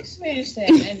COVID. experienced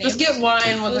it. Just get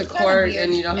wine with a cork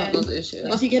and you don't have those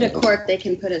issues. If you get a cork, they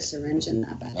can put a syringe in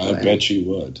that bad I boy. bet you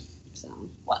would.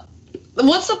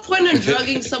 What's the point of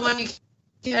drugging someone you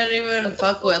can't even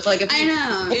fuck with? Like, if you,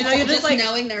 you know, you're just like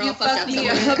knowing they're all you fucked fuck up me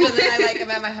somewhere. up, and then I like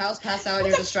am at my house, pass out, and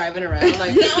you're just driving around.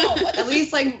 Like, no, at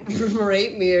least like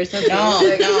rape me or something. No,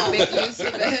 like, no. make use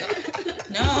of it.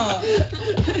 No.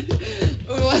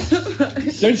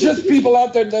 There's just people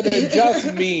out there that are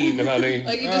just mean, honey.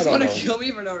 Like, you I just don't want to know. kill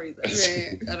me for no reason.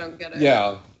 Right? I don't get it.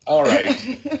 Yeah. All right.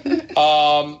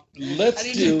 Let's I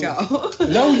need do. to go.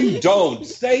 No, you don't.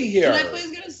 Stay here. Can I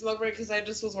please get a smoke break? Because I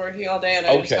just was working all day and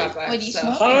I just Okay. got back. What do you so.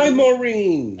 smoke? Hi,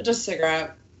 Maureen. Just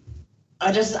cigarette.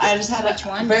 I just had Which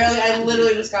one? barely. I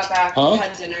literally just got back. Huh?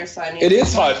 Had dinner, so I need. It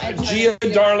is hot. I- Gia,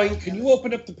 darling, can you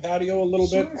open up the patio a little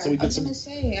bit so we I get was some? gonna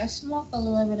say I smoke a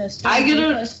little bit of stuff. I get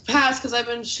a pass because I've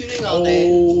been shooting all day.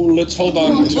 Oh, let's hold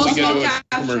on until we We'll get to smoke a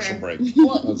after. commercial break.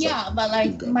 Well, That's yeah, but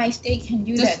like my state can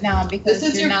do This- that now because This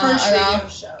is they're your not first radio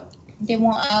allowed. show. They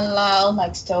won't allow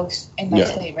like stokes in my Yeah.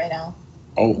 state right now.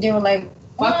 Oh, They were like,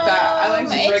 Fuck that. I like to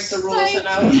break it's the rules like- and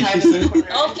I would hide in the corner.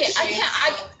 Okay,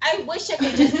 I wish I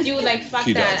could just do like fuck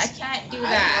She that. does. I can't do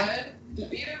that.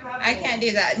 I can't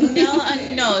do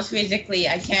that. No, physically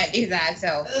I can't do that.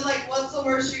 So And then, like, what's the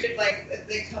worst you could, like, if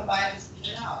they come by and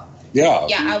spit it out? yeah.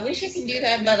 yeah, I wish I could do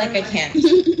that, but like I can't.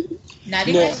 Not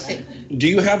if No. I sit. Do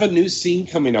you have a new scene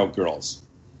coming out, girls?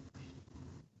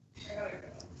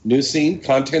 New scene,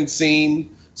 content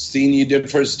scene you did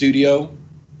for a studio.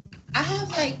 I have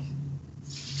like.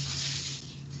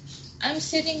 I'm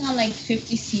sitting on like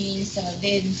 50 scenes that I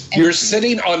did. and- You're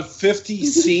sitting on 50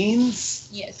 scenes.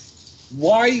 Yes.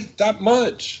 Why that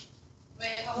much?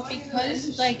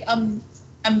 Because like I'm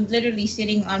literally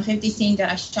sitting on 50 scenes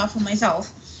that I shot for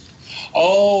myself.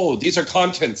 Oh, these are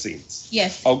content scenes.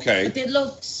 Yes. Okay. But they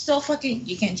look so fucking.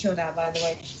 You can't show that, by the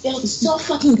way. They look so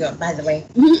fucking good, by the way.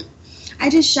 I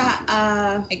just shot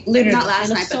Like literally. not last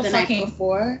they look night, but so the fucking. night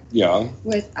before Yeah.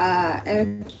 with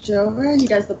Eric Drover. He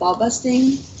does the ball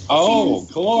busting. Oh,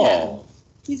 scenes. cool. Yeah.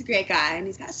 He's a great guy, and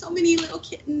he's got so many little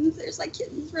kittens. There's like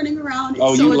kittens running around. It's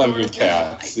Oh, so you love your adorable.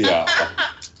 cats. Yeah.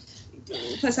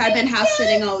 Plus, I've been house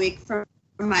sitting all week for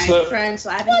my So- friend, so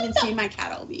I haven't even seen my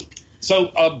cat all week.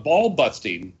 So, ball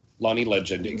busting, Lonnie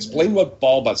Legend, explain what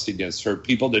ball busting is for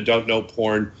people that don't know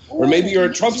porn, or maybe you're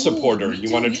a Trump supporter and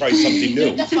you want to try something new.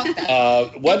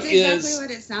 What That's is? exactly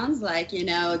what it sounds like. You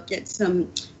know, get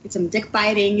some dick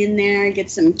biting in there,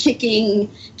 get some kicking,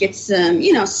 get some,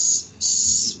 you know,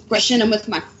 brushing them with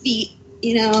my feet.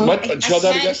 You know, What? Show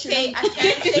that again. I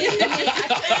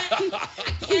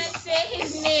can't say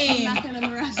his name. I'm knocking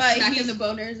them around, But smacking the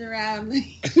boners around.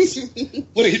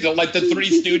 What are you like the Three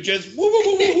Stooges? Woo, woo,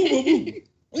 woo, woo, woo, woo.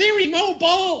 Larry, no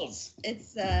balls.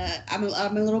 It's I'm a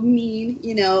little mean,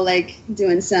 you know, like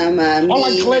doing some. Oh,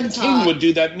 like mean Glenn talk. King would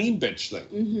do that mean bitch thing,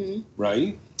 Mm-hmm.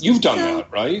 right? You've done that,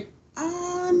 right?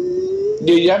 Um,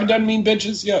 You haven't done mean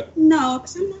bitches yet. no,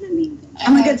 because I'm not a mean bitch.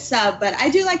 I'm a good sub, but I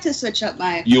do like to switch up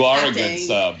my. You are a acting good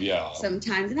sub, yeah.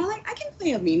 Sometimes, and I can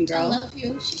play a mean I girl. love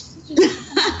you. She's such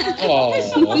Oh, I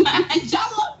love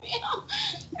you.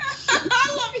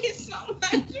 I love you so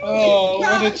much. oh,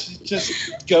 why don't you just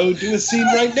go do a scene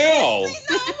right now?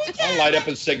 I'll light up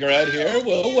a cigarette here.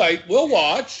 We'll wait. We'll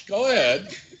watch. Go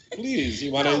ahead. Please.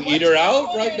 You want to eat her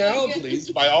out right now?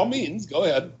 Please. By all means, go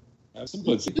ahead. Have some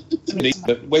pussy.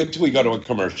 But wait till we go to a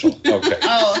commercial. Okay.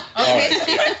 Oh,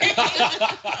 okay.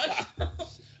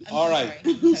 All right.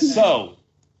 So,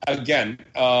 again,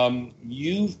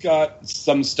 you've got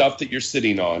some stuff that you're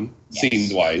sitting on,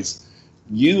 scene-wise.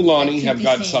 You, Lonnie, have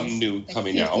got something new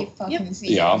coming out. Yeah.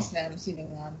 That I'm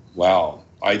sitting on. Wow.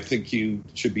 I think you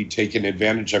should be taking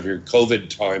advantage of your COVID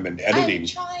time and editing. I'm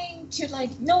trying to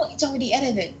no, it's already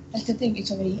edited. That's the thing.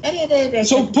 It's already edited.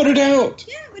 So put it out.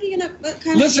 Yeah, what are you gonna? What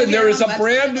kind Listen, of there is a website,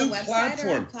 brand a new website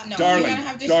or platform. a No, Darling, you're gonna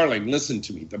have this- darling, listen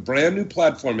to me. The brand new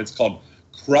platform, it's called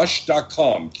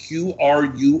Crush.com,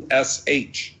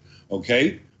 Qrush.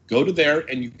 Okay? Go to there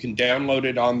and you can download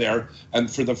it on there. And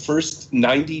for the first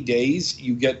 90 days,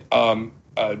 you get a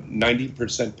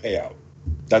 90% payout.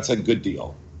 That's a good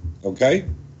deal. Okay?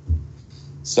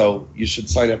 So you should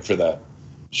sign up for that.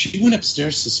 She went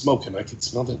upstairs to smoke, and I could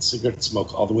smell that cigarette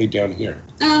smoke all the way down here.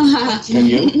 Can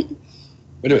you?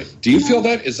 Wait a minute. Do you feel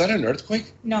that? Is that an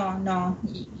earthquake? No.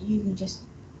 You can just.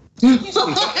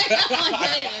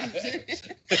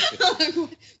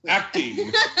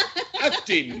 Acting.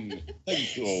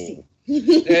 Thank you.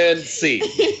 And scene.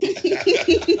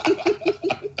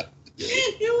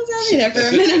 It was having there for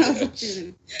a minute. I was like,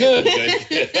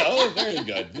 Good. Oh, very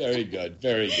good. Very good.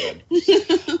 Very good.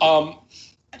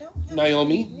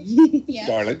 Naomi, Yes.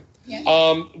 darling. Yes.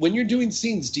 When you're doing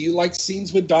scenes, do you like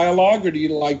scenes with dialogue, or do you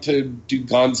like to do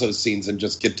gonzo scenes and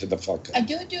just get to the fuck? I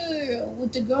do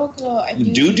with the girl. I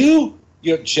You do?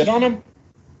 You shit on them?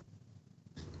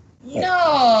 No,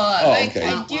 like okay.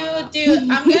 I do.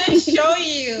 I'm gonna show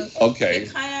you. Okay.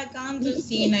 The kind of gonzo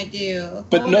scene I do.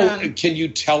 But Hold no, on. can you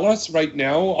tell us right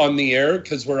now on the air,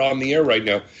 because we're on the air right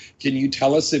now, can you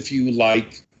tell us if you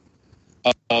like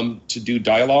to do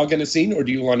dialogue in a scene, or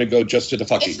do you want to go just to the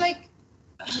fucking? It's like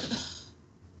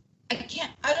I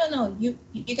can't. I don't know. You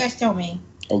guys tell me.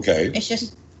 Okay. It's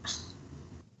just.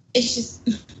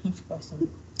 Of course.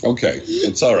 Okay,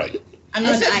 it's all right. I'm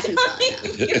not. I can tell.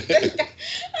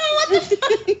 What the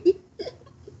fuck?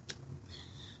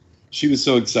 She was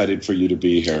so excited for you to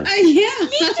be here. Yeah,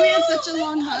 we had such a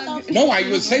long hug. No, I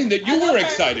was saying that you were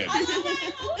excited. I'm so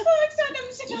excited.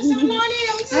 I'm so morning.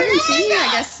 I'm so I haven't seen you,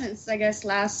 excited. since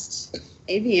last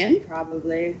AVN,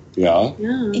 probably. Yeah.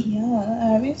 Yeah.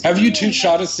 Yeah. Have you two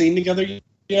shot a scene together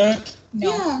yet? No.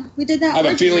 Yeah, we did that. I have a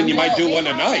orgy, feeling you remember? might do we one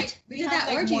have, tonight. We did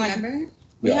that orgy, remember?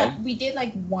 Yeah. We did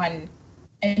like one,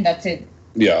 and that's it.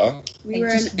 Yeah. We Like, were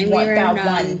just in, and we were in,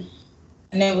 one,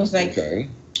 and it was like, Okay.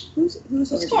 who's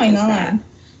what's orgy going was that?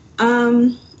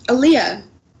 on? Aaliyah.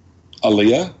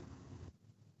 Aaliyah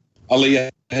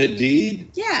Hadid?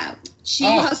 Yeah, she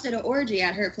Ah. hosted an orgy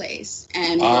at her place,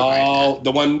 and we were part of Oh,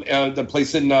 the one, the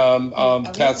place in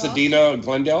Pasadena,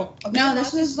 Glendale? No,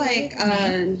 this was like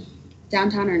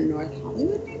downtown or North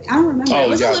Hollywood, maybe? I don't remember. Oh, it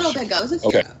was yeah. a little bit ago. It was a few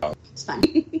Okay. ago. It's fun.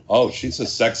 Oh, she's a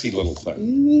sexy little thing.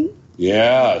 Mm-hmm.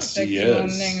 Yeah, she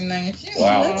is.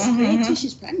 Wow. Looks great too.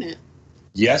 She's pregnant.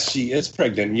 Yes, she is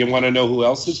pregnant. You want to know who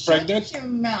else is pregnant? Shut your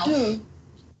mouth. Who?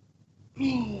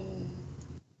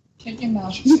 Shut your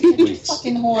mouth. Shut your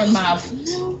fucking whore mouth.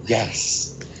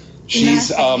 Yes. You're not She's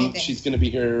saying anything. she's going to be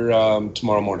here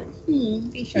tomorrow morning.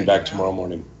 Be back tomorrow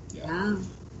morning. Yeah. Wow.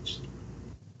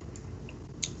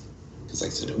 Because I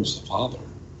said, who's the father?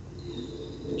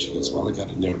 And she goes, well, I got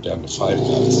to narrow it down to 5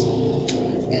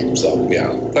 guys. So, yeah.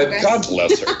 But Okay. God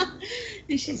bless her.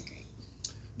 She's great.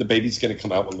 The baby's going to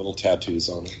come out with little tattoos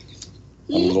on it.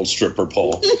 On a little stripper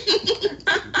pole.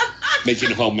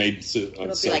 Making homemade It'll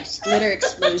be soaps. like glitter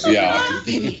explosion. Yeah.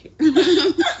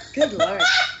 Good lord.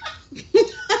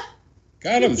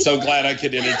 God, I'm so glad I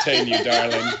could entertain you,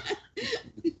 darling.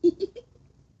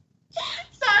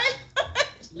 Sorry.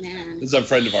 Man. This is a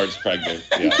friend of ours pregnant.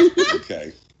 Yeah.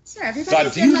 Okay. Sure, everybody's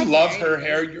God, do been, you like, love very her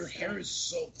hair? crazy. Your hair is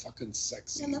so fucking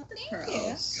sexy. I love the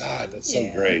curls. God, that's so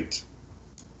Yeah. great.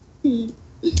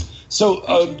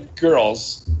 So,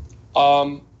 girls,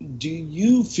 do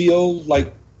you feel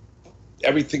like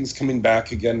everything's coming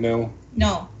back again now?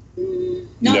 No.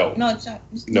 No. No, it's not.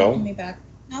 It's No? not coming back.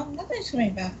 No, nothing's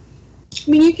coming back. I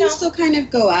mean, you can still kind of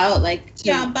go out, like, to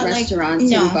Yeah, but, like, restaurants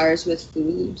no. and bars with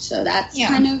food. So that's Yeah.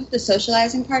 kind of the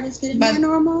socializing part is getting But more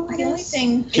normal, I The only guess.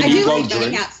 thing. Can I you do go like going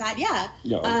drink? outside, yeah.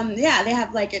 No. Yeah, they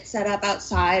have, like, it set up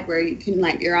outside where you can,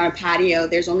 like, you're on a patio.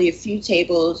 There's only a few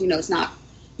tables. You know, it's not,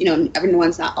 you know,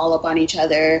 everyone's not all up on each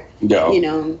other. No. You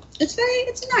know, it's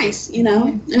nice, you know.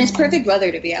 And it's perfect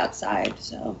weather to be outside,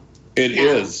 so. It Yeah.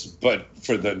 is, but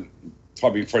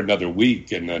probably for another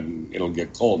week, and then it'll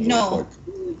get cold. real No. quick.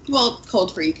 Well,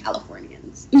 cold for you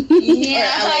Californians. Yeah,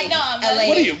 Or I know. LA.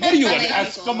 What are you, an LA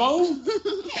Eskimo?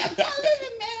 I live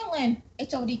in Maryland.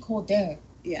 It's already cold there.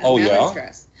 Yeah. Oh, Maryland's yeah?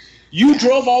 gross. You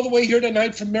drove all the way here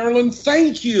tonight from Maryland?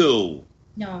 Thank you.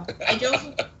 No, I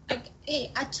drove.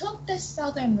 I took the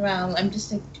southern route. I'm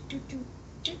just like,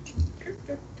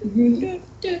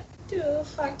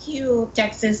 fuck you,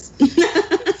 Texas.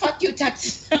 Fuck you,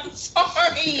 Texas. I'm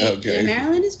sorry. Yeah, Okay.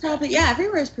 Maryland is probably, yeah,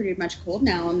 everywhere is pretty much cold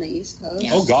now on the East Coast.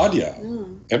 Oh, God, yeah. Yeah.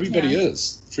 Everybody Yeah.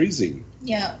 is. Freezing.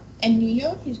 Yeah, and New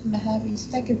York is gonna have his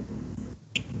second.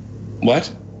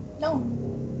 What? No.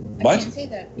 What? I can't say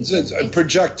that.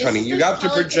 Project, honey. It's You just have to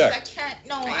politics. project. I can't.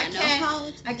 No, I know can't.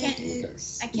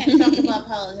 politics. I can't talk about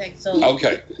politics. So.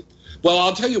 Okay. Well,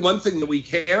 I'll tell you one thing that we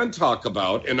can talk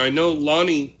about, and I know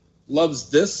Lonnie loves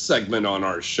this segment on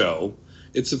our show.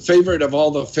 It's a favorite of all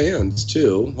the fans,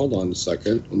 too. Hold on a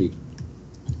second. Let me...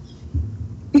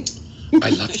 I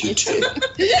love you, too.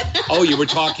 Oh, you were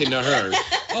talking to her.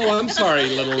 Oh, I'm sorry,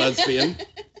 little lesbian.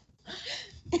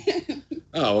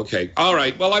 Oh, okay. All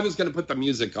right. Well, I was going to put the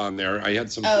music on there. I had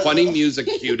some funny music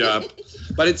queued up.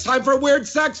 But it's time for Weird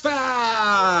Sex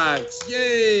Facts.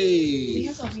 Yay. We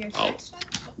have a weird sex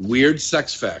fact? Weird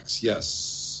Sex Facts,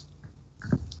 yes.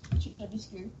 Should I be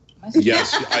scared?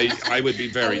 Yes, I would be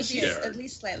very scared. At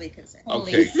least slightly concerned.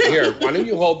 Okay, here, why don't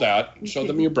you hold that and show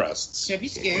them your breasts? Should be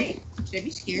scary.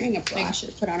 Wearing a bra.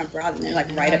 Should put on a bra and they're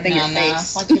like right up in your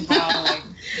face.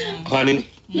 Honey.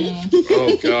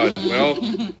 Oh, God.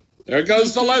 Well, there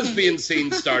goes the lesbian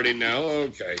scene starting now.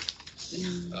 Okay.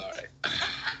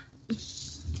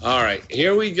 All right,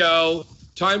 here we go.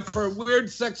 Time for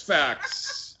Weird Sex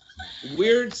Facts.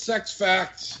 Weird Sex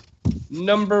Fact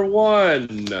number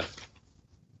 1.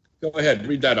 Go ahead,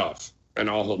 read that off, and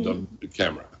I'll hold the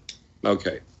camera.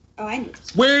 Okay. Oh, I know.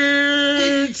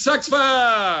 Weird Sex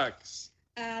Facts.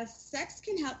 Sex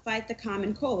can help fight the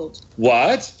common cold.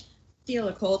 What? Feel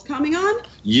a cold coming on?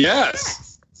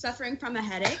 Yes. Suffering from a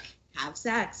headache? Have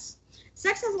sex.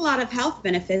 Sex has a lot of health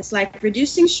benefits like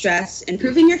reducing stress,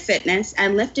 improving your fitness,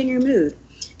 and lifting your mood.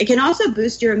 It can also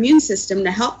boost your immune system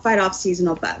to help fight off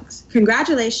seasonal bugs.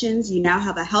 Congratulations, you now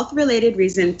have a health-related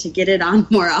reason to get it on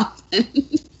more often.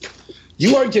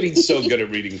 You are getting so good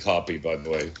at reading copy, by the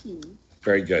way.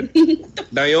 Very good.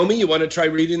 Naomi, you want to try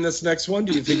reading this next one?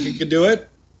 Do you think you could do it?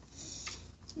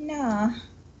 No.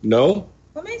 No?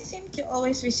 Women seem to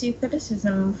always receive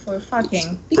criticism for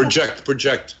fucking.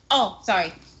 Project. Oh,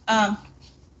 sorry.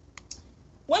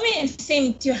 Women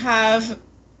seem to have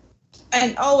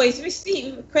and always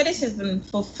receive criticism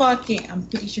for fucking. I'm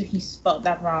pretty sure he spelled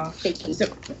that wrong.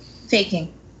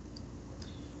 Faking.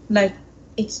 Like,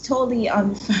 it's totally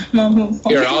unfathomable.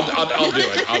 Here, I'll do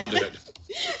it. I'll do it.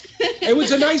 It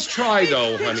was a nice try,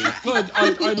 though, honey. Good.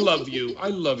 I love you. I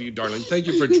love you, darling. Thank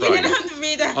you for trying. You're gonna have to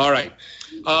read that. All right.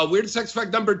 Weird sex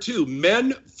fact number 2.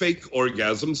 Men fake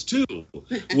orgasms, too.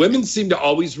 Women seem to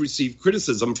always receive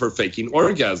criticism for faking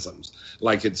orgasms.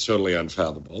 Like it's totally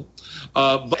unfathomable.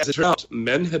 But as it turns out,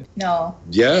 men have... No.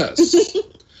 Yes.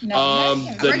 No.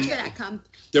 I worked for that company.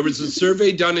 There was a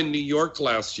survey done in New York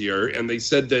last year, and they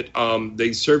said that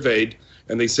they surveyed,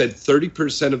 and they said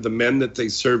 30% of the men that they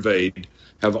surveyed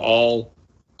have all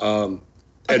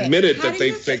admitted that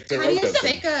they faked their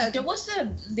orgasm. There was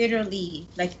literally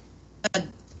like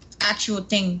an actual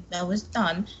thing that was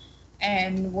done,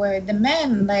 and where the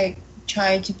men like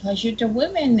tried to pleasure the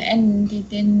women, and they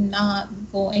did not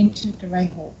go into the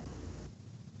right hole.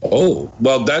 Oh,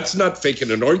 well, that's not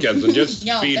faking an orgasm, just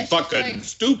No, being that's fucking just like-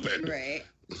 stupid. Right.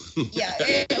 Yeah,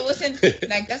 it wasn't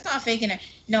like that's not faking it.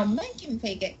 No, men can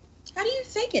fake it. How do you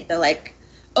fake it though? Like,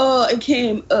 oh, it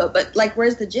came, but like,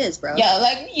 where's the jizz, bro? Yeah,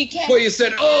 like you can't. Well, you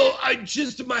said, oh, I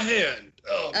jizzed in my hand.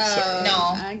 Oh, I'm sorry. No.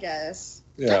 I guess.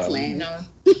 Yeah. That's lame. No.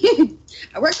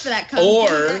 I worked for that company.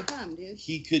 Or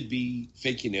he could be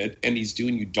faking it, and he's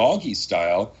doing you doggy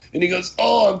style, and he goes,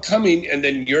 oh, I'm coming, and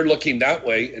then you're looking that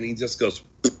way, and he just goes,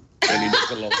 and he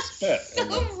does a little spit. So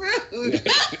rude.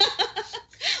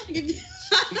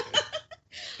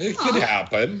 It could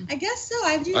happen. I guess so.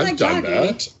 I do I've like done doggy.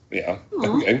 that. Yeah.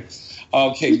 Okay.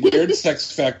 Okay. Weird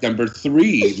sex fact number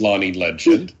 3, Lonnie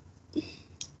Legend.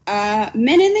 Men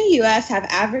in the U.S. have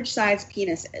average-sized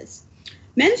penises.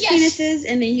 Men's penises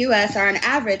in the U.S. are on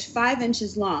average 5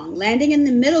 inches long, landing in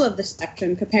the middle of the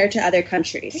spectrum compared to other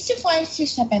countries. 3 to 5 to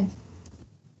 7.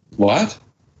 What?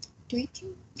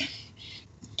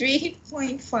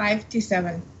 3.5 to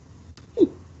 7.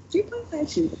 3.5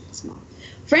 seems a bit small.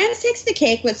 France takes the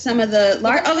cake with some of the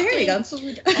large. Oh, here we go.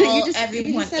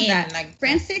 Everyone said in, that. like-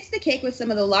 France takes the cake with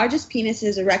some of the largest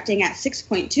penises erecting at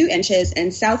 6.2 inches,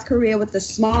 and South Korea with the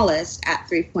smallest at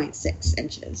 3.6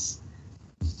 inches.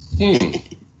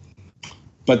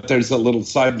 But there's a little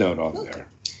side note on there.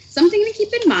 Something to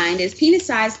keep in mind is penis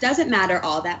size doesn't matter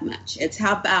all that much. It's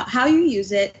about how you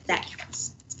use it that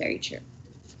counts. It's very true.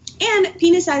 And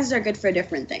penis sizes are good for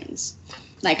different things.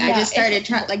 Like, I just started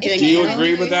doing. Do you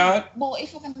agree with that? Well,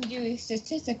 if we're going to do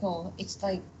statistical, it's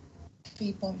like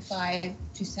 3.5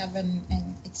 to 7,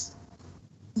 and it's,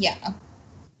 yeah.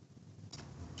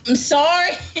 I'm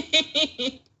sorry.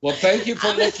 Well, thank you for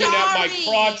I'm looking at my sorry.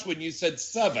 crotch when you said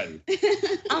 7.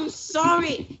 I'm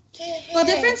sorry. Well,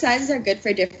 different sizes are good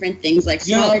for different things. Like,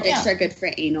 smaller dicks are good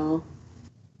for anal.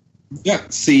 Yeah,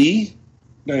 see,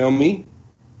 Naomi,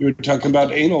 you were talking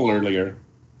about anal earlier.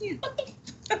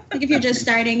 Like, if you're just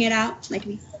starting it out, like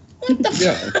me.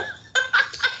 Yeah.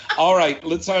 All right,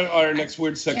 let's our next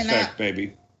weird sex fact, baby.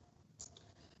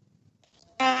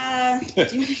 Do you want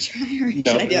to try or should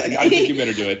No, I do it? I think you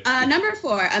better do it. Number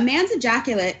 4, a man's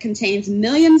ejaculate contains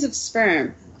millions of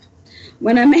sperm.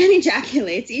 When a man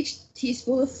ejaculates, each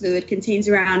teaspoon of fluid contains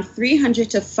around 300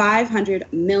 to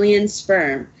 500 million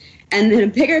sperm. And in a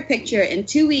bigger picture, in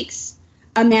 2 weeks,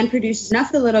 a man produces enough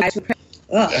of the little guys to...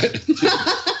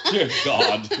 Dear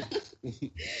God.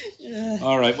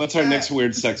 All right, what's our next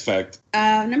weird sex fact?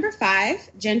 Number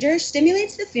 5, gender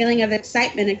stimulates the feeling of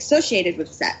excitement associated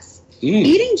with sex.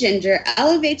 Eating ginger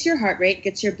elevates your heart rate,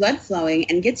 gets your blood flowing,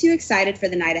 and gets you excited for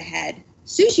the night ahead.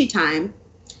 Sushi time.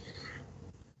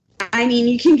 I mean,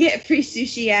 you can get free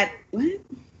sushi at what?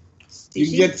 Sushi? You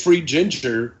can get free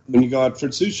ginger when you go out for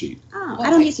sushi. Oh, I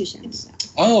don't eat sushi. So.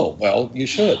 Oh, well, you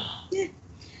should. Yeah.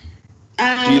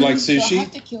 Do you like sushi? Do I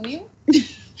have to kill you?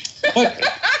 What?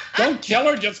 Don't kill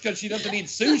her just because she doesn't eat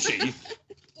sushi.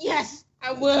 Yes,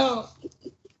 I will.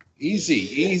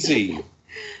 Easy.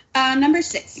 Number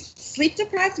 6.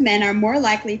 Sleep-deprived men are more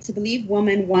likely to believe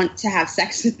women want to have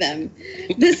sex with them.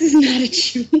 This is not a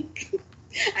joke.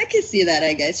 I can see that,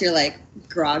 I guess. You're like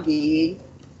groggy.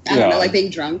 I don't know, like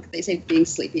being drunk. They say being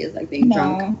sleepy is like being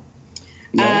drunk.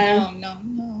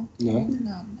 No.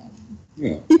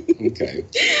 Yeah. Okay.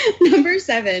 Number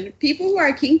 7. People who are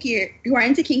into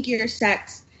kinkier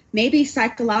sex may be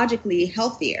psychologically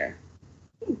healthier.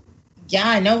 Yeah,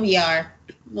 I know we are.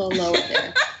 A little lower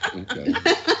there. Okay.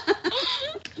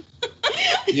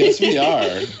 Yes, we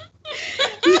are.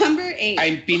 Number 8.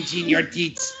 I'm pinching your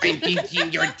teats.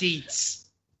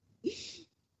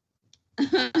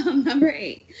 Number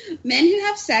 8. Men who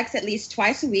have sex at least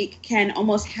twice a week can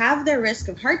almost halve their risk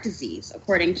of heart disease,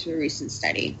 according to a recent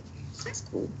study. That's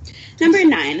cool. Number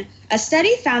 9. A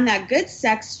study found that good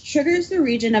sex triggers the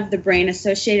region of the brain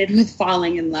associated with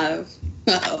falling in love.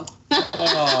 Uh-oh.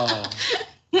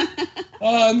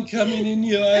 Oh, I'm coming in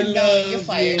you. I love you're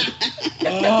fired. you.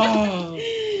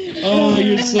 Oh,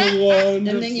 you're so wonderful. And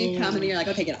then you come and you're like,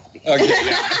 okay, get off. Okay,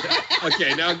 yeah.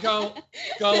 Okay, now go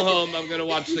home. I'm going to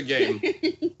watch the game.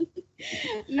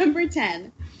 Number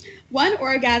 10. 1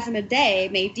 orgasm a day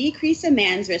may decrease a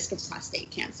man's risk of prostate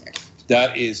cancer.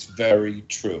 That is very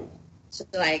true. So,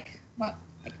 like, what?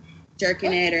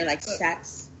 Jerking it or, like,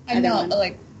 sex. I know, but,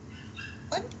 like,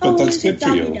 what? But that's good for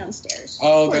you. Downstairs.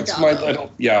 Oh, Poor that's doggo. my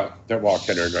little. Yeah, they're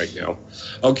walking her right now.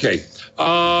 Okay.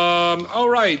 All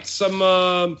right. Some.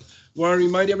 Want to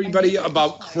remind everybody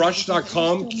about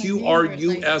Crush.com.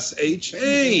 Qrush.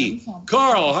 Hey,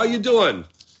 Carl, how you doing?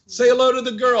 Say hello to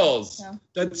the girls.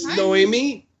 That's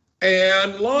Noemi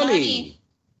and Lonnie.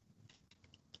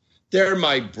 They're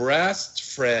my best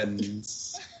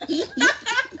friends.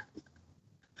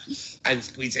 I'm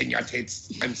squeezing your tits.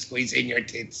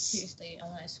 Seriously, I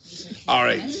want to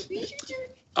squeeze your tits.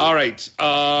 All right.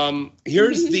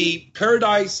 Here's the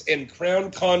Paradise and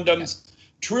Crown Condoms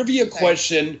trivia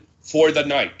question for the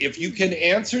night. If you can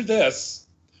answer this,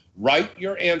 write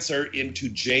your answer into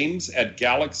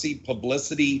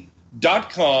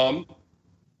james@galaxypublicity.com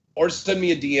or send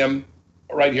me a DM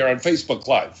right here on Facebook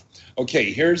Live.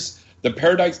 Okay, here's the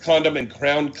Paradise Condom and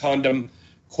Crown Condom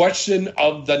question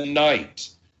of the night.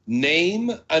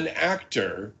 Name an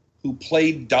actor who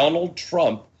played Donald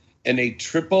Trump in a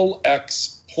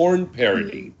XXX porn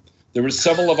parody. There were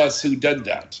several of us who did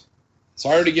that. So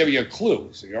I already gave you a clue,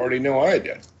 so you already know I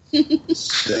did.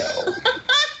 So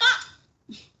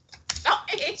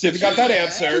if you got that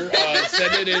answer,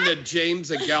 send it in to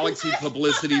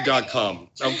james@galaxypublicity.com.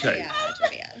 Okay.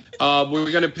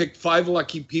 We're going to pick 5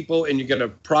 lucky people, and you get a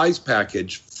prize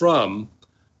package from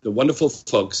the wonderful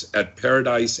folks at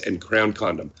Paradise and Crown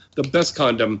Condom, the best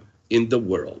condom in the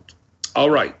world. All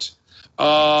right.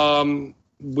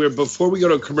 Before we go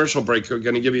to a commercial break, we're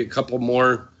going to give you a couple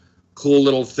more cool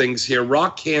little things here.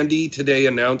 Rock Candy today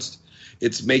announced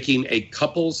it's making a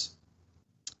couples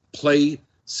play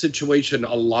situation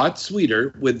a lot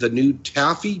sweeter with the new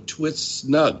Taffy Twist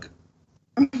Snug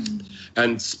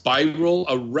and Spiral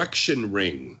Erection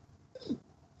Ring.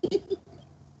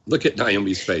 Look at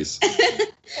Naomi's face.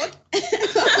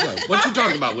 What you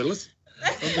talking about, Willis?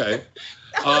 Okay.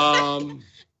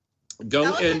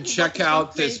 Go and check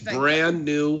out this brand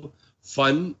new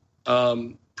fun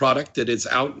product that is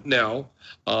out now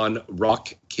on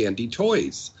Rock Candy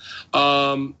Toys.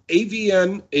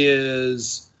 AVN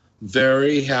is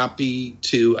very happy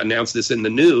to announce this in the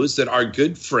news that our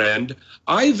good friend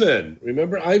Ivan,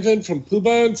 remember Ivan from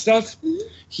Puba and stuff? Mm-hmm.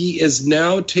 He is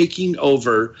now taking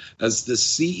over as the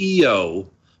CEO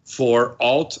for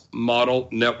Alt Model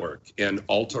Network and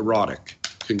Alt Erotic.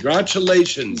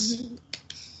 Congratulations.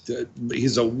 Mm-hmm.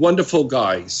 He's a wonderful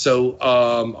guy. So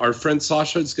our friend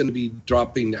Sasha is going to be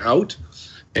dropping out,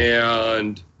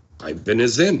 and Ivan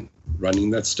is in running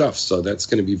that stuff. So that's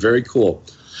going to be very cool.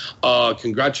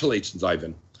 Congratulations,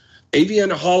 Ivan.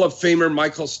 AVN Hall of Famer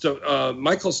Michael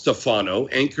Stefano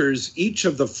anchors each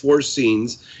of the 4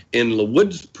 scenes in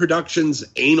LaWood Productions'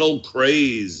 Anal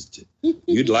Crazed.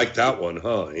 You'd like that one,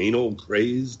 huh? Anal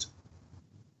Crazed?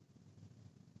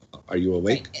 Are you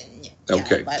awake?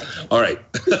 Okay. All right.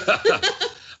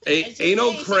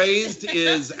 Anal Crazed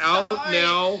is out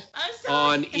now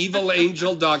on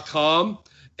evilangel.com.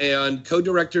 and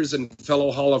co-directors and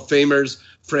fellow Hall of Famers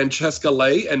Francesca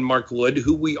Lay and Mark Wood,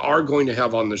 who we are going to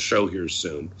have on the show here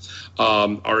soon,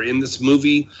 are in this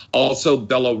movie. Also,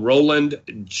 Bella Rowland,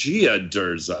 Gia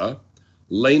Durza,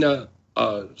 Lena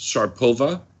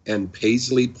Sharpova, and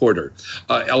Paisley Porter.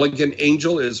 Elegant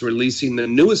Angel is releasing the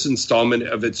newest installment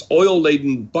of its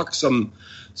oil-laden, buxom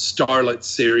starlet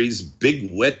series, Big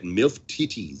Wet Milk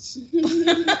Titties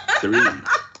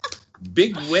 3.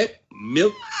 Big Wet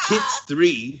Milk Tits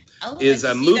 3 is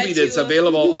a movie that's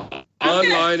available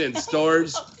online in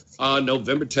stores on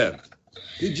November 10th.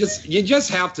 You just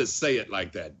have to say it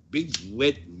like that. Big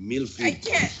Wet Milky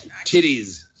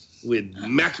Titties with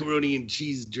macaroni and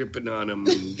cheese dripping on them.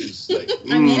 And just like,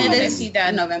 I mean, I didn't see that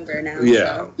in November now.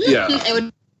 Yeah, so. yeah. It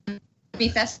would be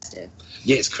festive.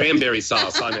 Yes, cranberry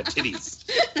sauce on the titties.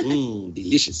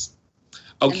 Delicious.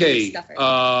 Okay,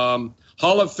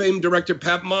 Hall of Fame director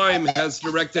Pat Mime has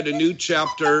directed a new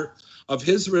chapter of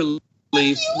his relief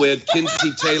with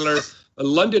Kinsey Taylor,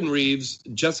 London Reeves,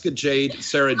 Jessica Jade,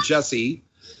 Sarah Jesse,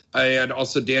 and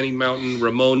also Danny Mountain,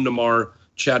 Ramon Namar,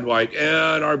 Chad White,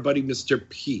 and our buddy Mr.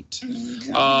 Pete.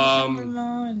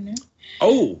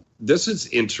 Oh, this is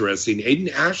interesting.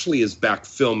 Aiden Ashley is back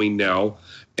filming now,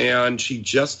 and she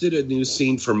just did a new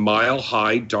scene for Mile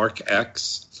High Dark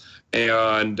X,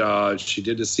 and she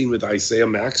did a scene with Isaiah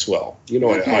Maxwell. You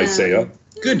know Isaiah.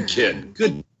 Good kid.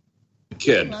 Good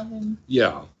kid. Love him.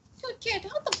 Yeah. Good kid.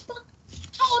 How the fuck?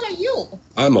 How old are you?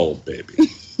 I'm old, baby.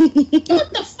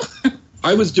 What the fuck?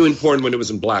 I was doing porn when it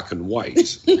was in black and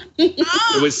white.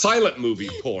 It was silent movie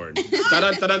porn.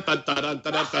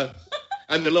 Da-da-da-da-da-da-da-da.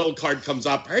 And the little card comes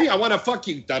up. Hey, I want to fuck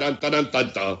you.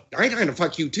 Da-da-da-da-da-da. I want to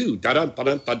fuck you too.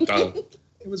 Da-da-da-da-da-da.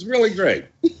 It was really great.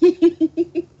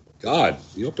 God,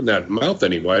 you open that mouth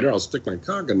any wider, I'll stick my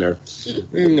cock in there.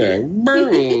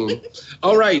 Boom.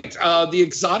 All right, the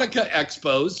Exotica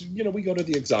Expos. You know, we go to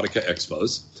the Exotica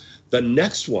Expos. The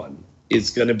next one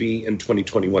is going to be in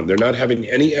 2021. They're not having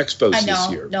any expos this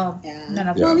year. No, none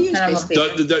of Yeah.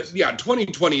 them.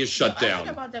 2020 is shut I down.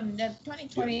 think about them. The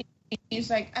 2020 is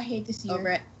like, I hate this year.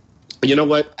 Over it. You know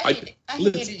what? I hate it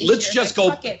Let's this just year. go,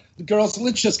 Like, fuck it. girls.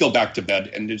 Let's just go back to bed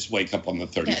and just wake up on the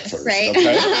 31st. Right?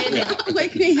 Okay.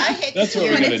 Like me. I hate That's this what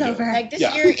year. we're gonna do. Like this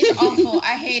Yeah. year is awful.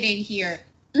 I hate it here.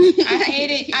 I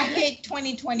hate it. I hate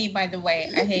 2020. By the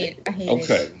way, I hate it.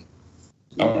 Okay.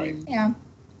 All right. Yeah.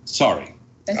 Sorry.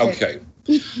 That's Okay.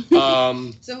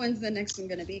 So when's the next one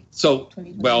gonna be? So,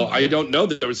 well, I don't know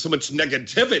that there was so much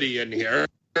negativity in here.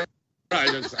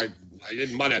 I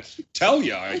didn't want to tell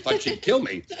you. I thought she'd kill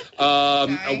me.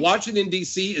 Washington,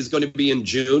 D.C. is going to be in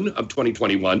June of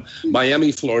 2021.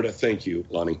 Miami, Florida. Thank you,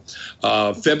 Lonnie.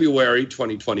 February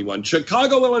 2021.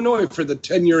 Chicago, Illinois for the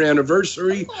 10-year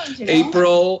anniversary.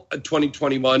 April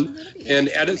 2021. And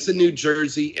Edison, New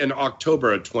Jersey in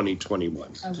October of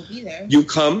 2021. I will be there. You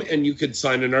come and you could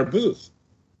sign in our booth.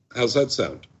 How's that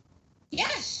sound?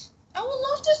 Yes. I would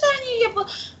love to sign in your book.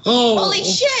 Oh. Holy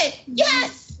shit.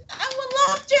 Yes. I would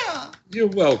love to. You're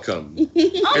welcome.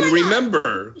 Oh And my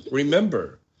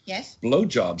remember, Yes.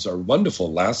 blowjobs are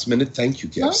wonderful last-minute thank you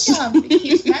gifts. Blowjob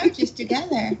keeps marriages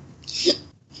together.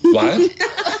 What?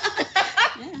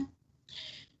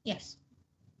 Yes.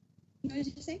 What did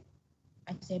you say?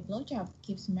 I said blowjob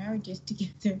keeps marriages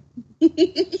together.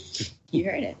 You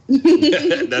heard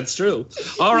it. That's true.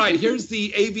 All right, here's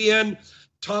the AVN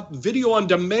top video on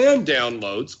demand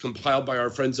downloads compiled by our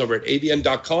friends over at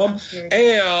avn.com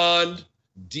and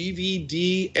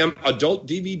Adult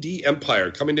DVD Empire.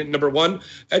 Coming in number 1,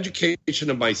 Education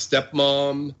of My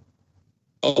Stepmom.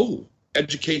 Oh,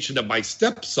 Education of My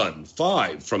Stepson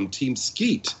 5 from Team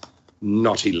Skeet.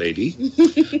 Naughty lady.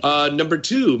 Number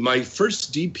 2, My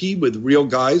First DP with Real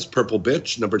Guys, Purple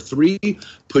Bitch. Number 3,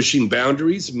 Pushing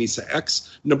Boundaries, Misa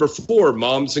X. Number 4,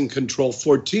 Moms in Control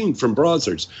 14 from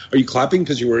Brazzers. Are you clapping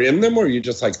because you were in them, or are you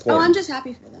just like porn? Oh, I'm just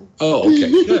happy for them. Oh, okay,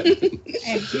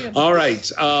 good. All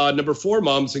right. Number 4,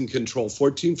 Moms in Control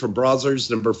 14 from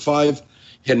Brazzers. Number 5,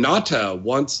 Hinata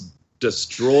Wants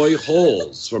Destroy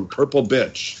Holes from Purple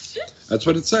Bitch. That's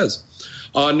what it says.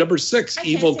 Number 6,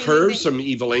 Evil Curves from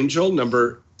Evil Angel.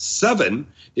 Number 7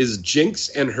 is Jinx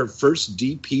and her first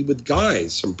DP with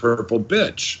Guys from Purple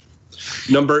Bitch.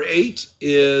 Number 8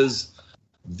 is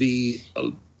the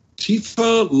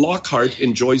Tifa Lockhart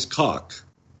Enjoys Cock.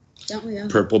 Don't we all?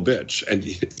 Purple Bitch. And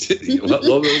what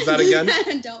was that again?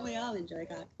 Don't we all enjoy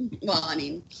cock? Well, I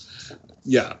mean,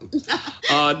 Yeah.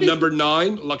 Number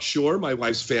 9, Luxure, My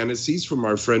Wife's Fantasies from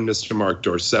our friend Mr. Mark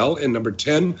Dorcel. And number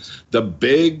 10, The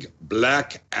Big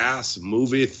Black Ass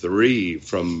Movie 3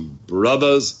 from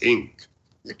Brothers Inc.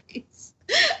 Nice.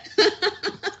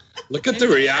 Look at the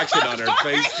reaction on her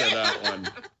face to that one.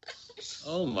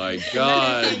 Oh, my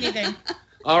God.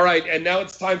 All right, and now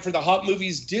it's time for the Hot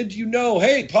Movies Did You Know?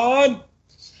 Hey, Pawn!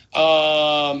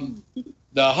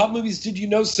 The Hot Movies Did You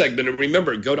Know segment. And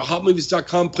remember, go to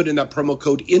hotmovies.com, put in that promo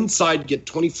code INSIDE, get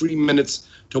 20 free minutes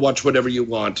to watch whatever you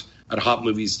want at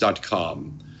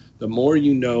hotmovies.com. The more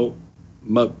you know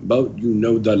about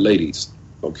the ladies.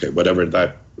 Okay, whatever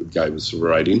that guy was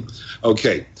writing.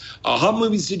 Okay. Hot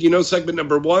Movies Did You Know segment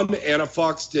number 1. Anna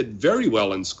Fox did very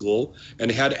well in school and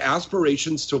had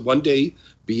aspirations to one day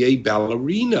be a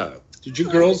ballerina. Did you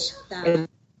girls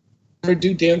ever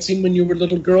do dancing when you were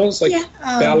little girls, like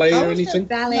ballet or anything?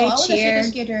 Ballet, I was cheer. a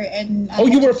figure skater, and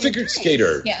you were a figure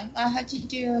skater. Yeah, I had to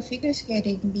do figure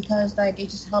skating because like it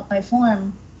just helped my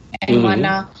form and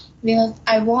whatnot. Because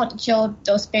I won't show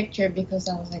those pictures because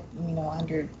I was like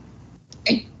under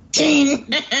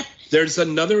 18. There's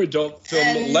another adult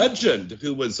film legend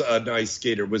who was a nice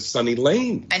skater, was Sonny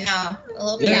Lane. I know a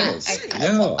little bit. Yes.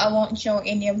 I won't show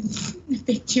any of the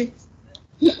pictures.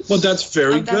 Well, that's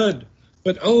very good.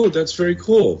 But, that's very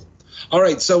cool. All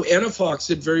right, so Anna Fox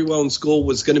did very well in school,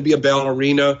 was going to be a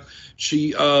ballerina.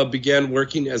 She began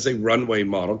working as a runway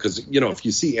model because, if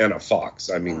you see Anna Fox,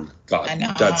 I mean, God,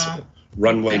 that's a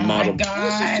runway model.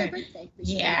 God.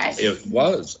 Yes. It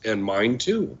was, and mine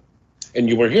too. And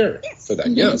you were here for that,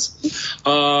 yes.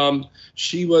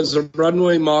 She was a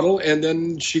runway model, and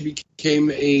then she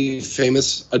became a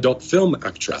famous adult film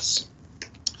actress.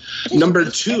 Number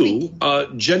 2,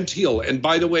 Gentile. And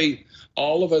by the way,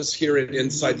 all of us here at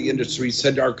Inside the Industry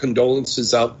send our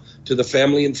condolences out to the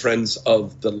family and friends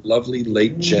of the lovely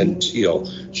late Gentile.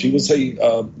 She was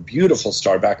a beautiful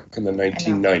star back in the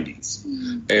 1990s.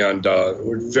 And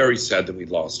we're very sad that we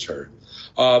lost her.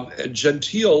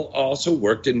 Gentile also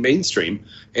worked in mainstream,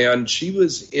 and she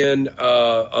was in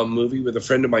a movie with a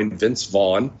friend of mine, Vince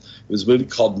Vaughn. It was a movie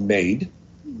called Made,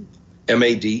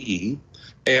 M-A-D-E.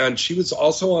 And she was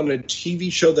also on a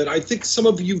TV show that I think some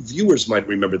of you viewers might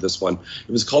remember this one.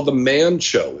 It was called The Man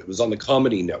Show. It was on the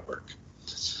Comedy Network.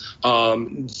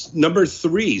 Number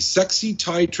 3, sexy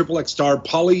Thai XXX star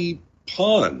Polly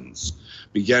Pons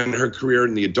began her career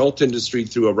in the adult industry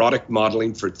through erotic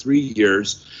modeling for 3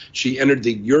 years. She entered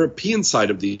the European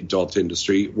side of the adult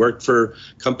industry, worked for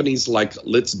companies like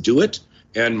Let's Do It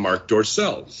and Marc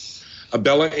Dorcel.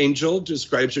 Bella Angel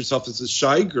describes herself as a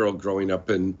shy girl growing up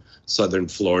in Southern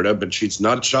Florida, but she's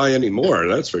not shy anymore,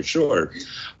 that's for sure.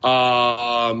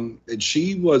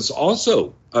 She was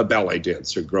also a ballet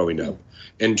dancer growing up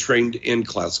and trained in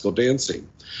classical dancing.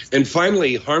 And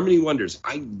finally, Harmony Wonders.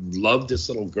 I love this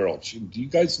little girl. Do you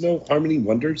guys know Harmony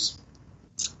Wonders?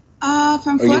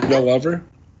 From Florida? You know of her?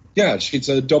 Yeah, she's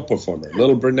a dope performer.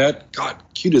 Little brunette. God,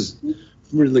 cute as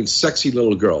really sexy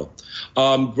little girl.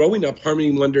 Growing up,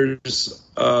 Harmony Wonders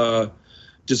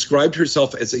described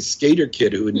herself as a skater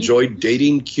kid who enjoyed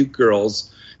dating cute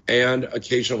girls and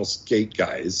occasional skate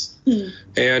guys.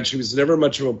 And she was never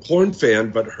much of a porn fan,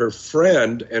 but her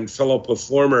friend and fellow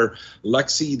performer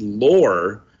Lexi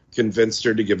Lore convinced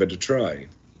her to give it a try.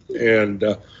 And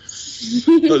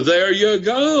there you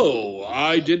go.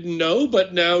 I didn't know,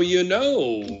 but now you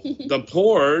know. The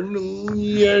porn,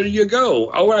 here you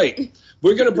go. All right.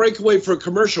 We're going to break away for a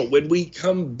commercial. When we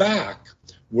come back,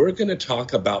 we're going to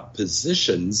talk about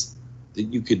positions that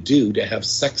you could do to have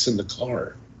sex in the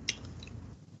car.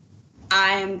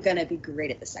 I'm going to be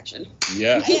great at this section.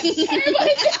 Yes.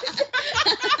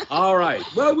 All right.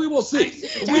 Well, we will see.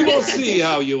 We will see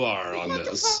how you are on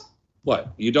this. What?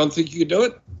 You don't think you can do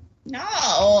it? No.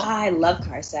 I love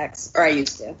car sex. Or I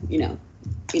used to, when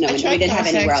we didn't have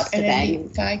anywhere else to bang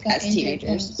as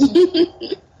teenagers.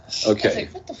 Okay.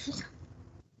 What the fuck?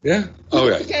 Yeah.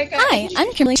 Okay. Hi,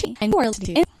 I'm Kimberly Chi, and you're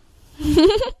listening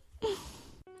to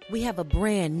We have a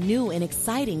brand new and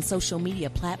exciting social media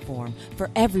platform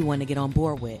for everyone to get on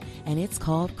board with, and it's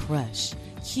called Crush.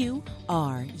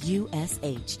 Crush.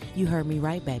 You heard me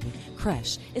right, baby.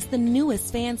 Crush. It's the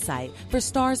newest fan site for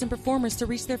stars and performers to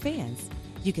reach their fans.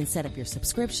 You can set up your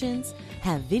subscriptions,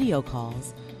 have video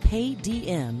calls, pay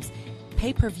DMs,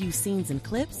 pay-per-view scenes and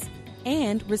clips,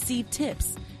 and receive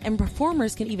tips. And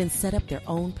performers can even set up their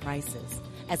own prices.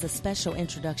 As a special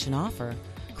introduction offer,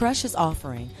 Crush is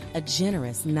offering a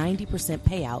generous 90%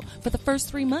 payout for the first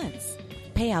 3 months.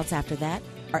 Payouts after that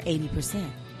are 80%.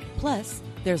 Plus,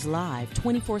 there's live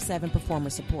 24/7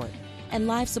 performer support, and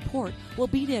live support will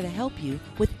be there to help you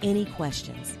with any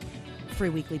questions. Free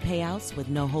weekly payouts with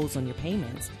no holds on your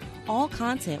payments. All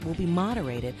content will be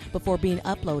moderated before being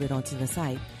uploaded onto the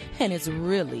site, and it's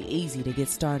really easy to get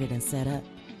started and set up.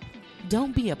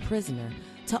 Don't be a prisoner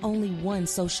to only one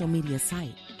social media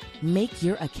site. Make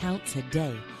your account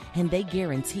today and they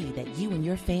guarantee that you and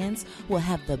your fans will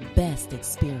have the best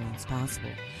experience possible.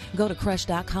 Go to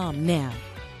Crush.com now.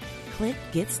 Click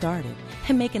Get Started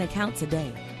and make an account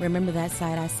today. Remember that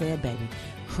site I said, baby?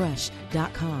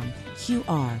 Crush.com,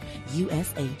 Crush.com.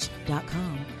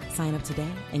 Sign up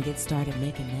today and get started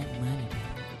making that money, baby.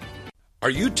 Are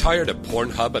you tired of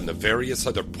Pornhub and the various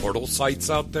other portal sites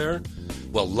out there?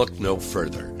 Well, look no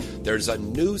further. There's a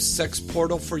new sex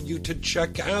portal for you to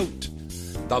check out.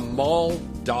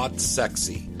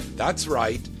 TheMall.sexy. That's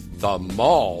right,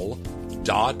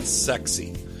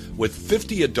 TheMall.sexy. With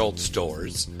 50 adult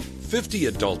stores, 50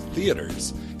 adult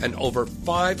theaters, and over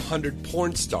 500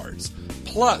 porn stars.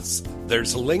 Plus,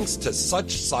 there's links to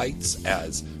such sites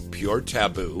as Pure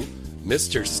Taboo,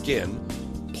 Mr. Skin,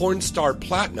 Pornstar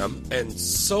Platinum, and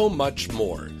so much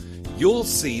more. You'll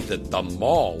see that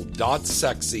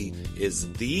TheMall.sexy is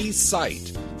the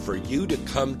site for you to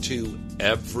come to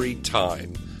every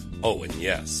time. Oh, and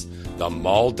yes,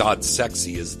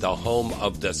 TheMall.sexy is the home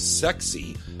of the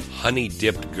sexy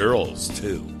honey-dipped girls,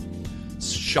 too.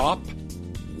 Shop,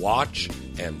 watch,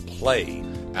 and play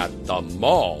at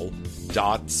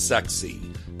TheMall.sexy.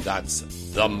 That's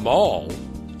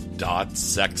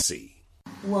TheMall.sexy.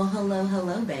 Well,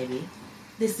 hello, baby.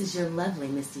 This is your lovely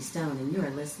Misty Stone, and you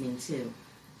are listening to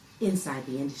Inside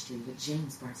the Industry with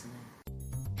James Bartolet.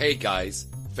 Hey guys,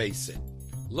 face it.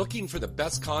 Looking for the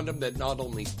best condom that not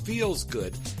only feels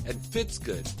good and fits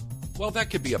good? Well, that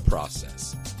could be a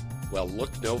process. Well,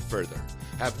 look no further.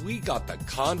 Have we got the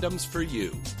condoms for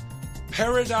you?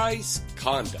 Paradise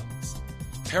Condoms.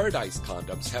 Paradise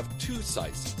Condoms have two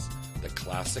sizes, the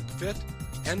Classic Fit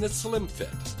and the Slim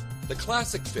Fit. The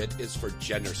Classic Fit is for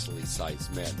generously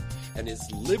sized men and is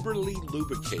liberally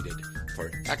lubricated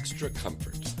for extra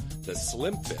comfort. The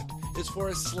Slim Fit is for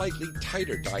a slightly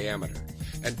tighter diameter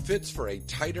and fits for a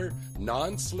tighter,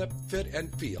 non-slip fit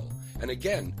and feel. And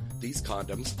again, these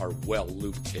condoms are well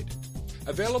lubricated.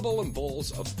 Available in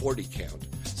bowls of 40 count,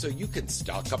 so you can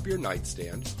stock up your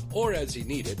nightstand, or as you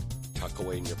need it, tuck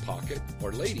away in your pocket,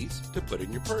 or ladies, to put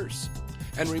in your purse.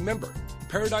 And remember,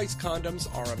 Paradise Condoms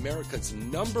are America's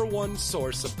 #1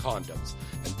 source of condoms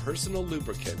and personal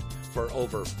lubricant for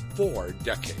over 4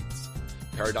 decades.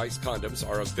 Paradise Condoms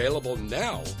are available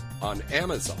now on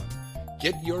Amazon.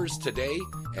 Get yours today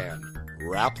and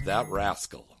wrap that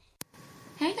rascal.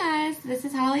 Hey guys, this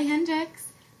is Holly Hendricks,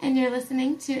 and you're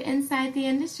listening to Inside the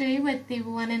Industry with the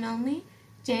one and only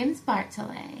James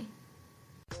Bartolet.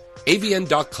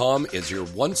 AVN.com is your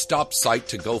one-stop site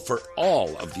to go for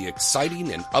all of the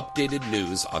exciting and updated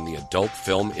news on the adult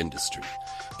film industry.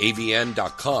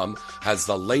 AVN.com has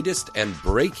the latest and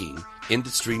breaking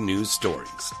industry news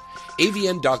stories.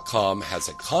 AVN.com has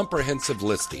a comprehensive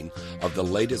listing of the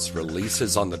latest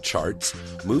releases on the charts,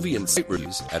 movie and site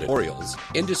reviews, editorials,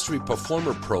 industry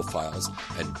performer profiles,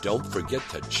 and don't forget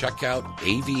to check out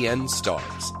AVN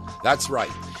Stars. That's right,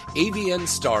 AVN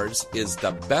Stars is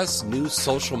the best new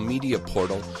social media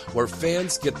portal where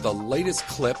fans get the latest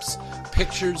clips,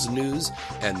 pictures, news,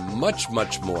 and much,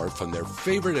 much more from their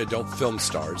favorite adult film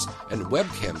stars and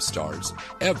webcam stars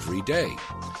every day.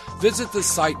 Visit the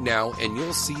site now and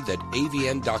you'll see that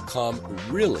AVN.com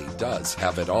really does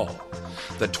have it all.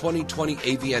 The 2020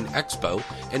 AVN Expo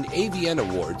and AVN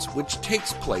Awards, which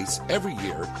takes place every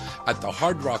year at the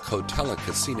Hard Rock Hotel and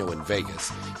Casino in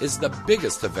Vegas, is the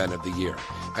biggest event of the year,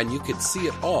 and you can see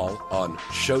it all on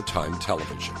Showtime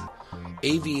television.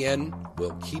 AVN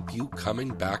will keep you coming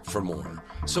back for more.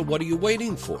 So what are you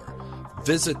waiting for?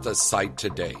 Visit the site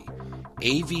today,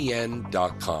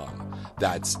 avn.com.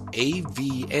 That's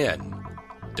avn.com.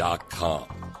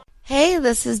 Hey,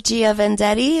 this is Gia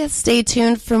Vendetti. Stay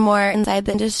tuned for more Inside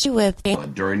the Industry with...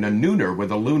 During a nooner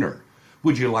with a lunar.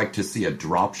 Would you like to see a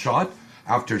drop shot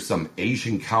after some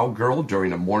Asian cowgirl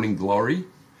during a morning glory?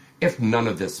 If none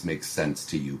of this makes sense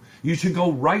to you, you should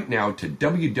go right now to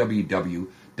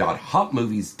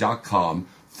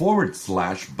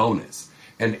www.hotmovies.com/bonus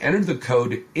and enter the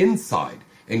code INSIDE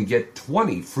and get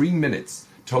 20 free minutes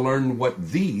to learn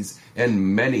what these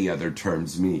and many other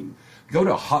terms mean. Go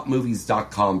to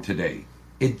hotmovies.com today.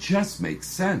 It just makes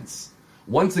sense.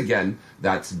 Once again,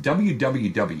 that's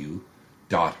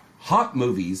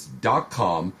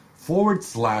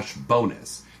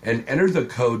www.hotmovies.com/bonus and enter the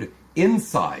code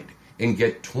INSIDE and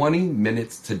get 20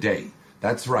 minutes today.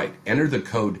 That's right. Enter the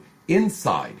code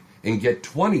INSIDE and get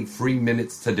 20 free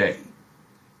minutes today.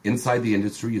 Inside the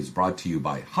Industry is brought to you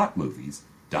by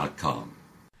hotmovies.com.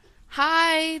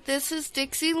 Hi, this is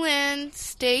Dixie Lynn.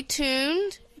 Stay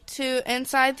tuned to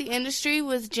Inside the Industry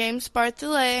with James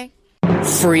Bartolet.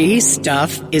 Free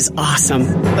stuff is awesome,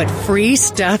 but free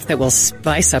stuff that will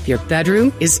spice up your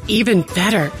bedroom is even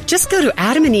better. Just go to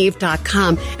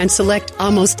adamandeve.com and select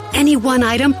almost any one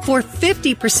item for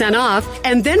 50% off,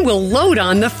 and then we'll load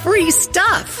on the free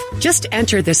stuff. Just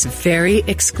enter this very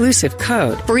exclusive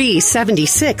code,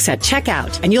 FREE76 at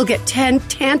checkout, and you'll get 10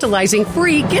 tantalizing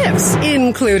free gifts,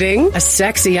 including a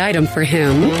sexy item for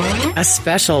him, a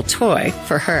special toy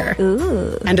for her,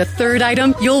 and a third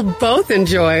item you'll both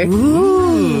enjoy.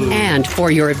 And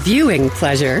for your viewing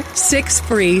pleasure, 6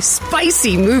 free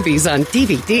spicy movies on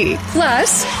DVD,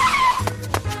 plus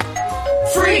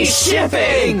free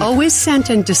shipping! Always sent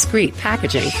in discreet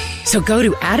packaging. So go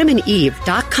to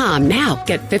adamandeve.com now.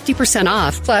 Get 50%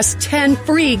 off plus 10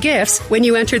 free gifts when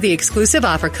you enter the exclusive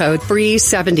offer code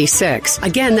FREE76.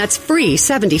 Again, that's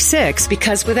FREE76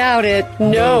 because without it,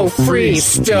 no free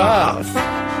stuff.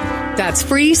 That's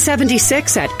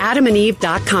FREE76 at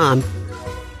adamandeve.com.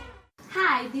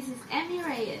 Hi, this is Emmy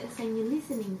Reyes, and you're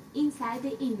listening Inside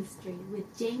the Industry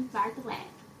with James Bartolet.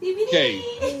 Okay,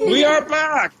 we are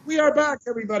back. We are back,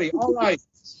 everybody. All right.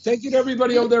 Thank you to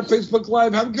everybody on their Facebook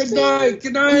Live. Have a good night.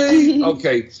 Good night.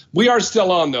 Okay, we are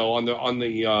still on though on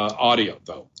the audio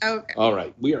though. Okay. All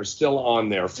right, we are still on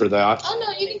there for that. Oh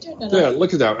no, you can turn that Yeah, off.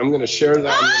 look at that. I'm going to share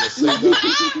that. I'm going to save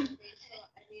that.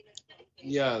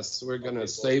 Yes, we're going to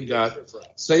save that.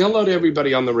 Say hello to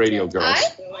everybody on the radio, girls.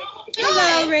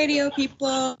 Hello, radio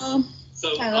people.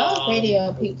 Hello,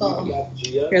 radio people.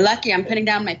 You're lucky I'm putting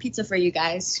down my pizza for you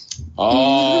guys.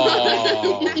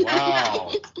 Oh,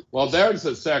 wow. Well, there's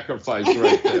a sacrifice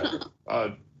right there.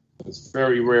 It's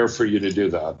very rare for you to do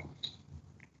that.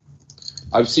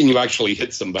 I've seen you actually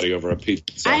hit somebody over a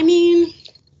pizza. I mean,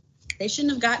 they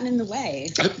shouldn't have gotten in the way.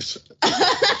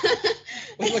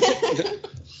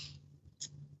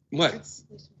 What?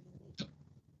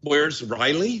 Where's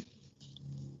Riley?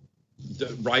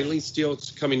 Riley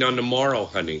Steele's coming on tomorrow,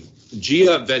 honey.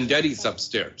 Gia Vendetti's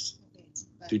upstairs.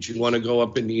 Did you want to go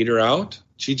up and eat her out?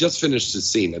 She just finished the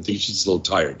scene. I think she's a little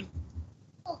tired.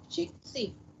 Oh, she can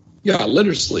see. Yeah, let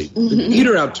her sleep. Eat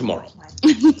her out tomorrow.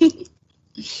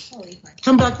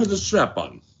 Come back with a strap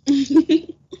on.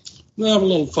 We'll have a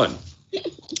little fun.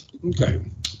 Okay.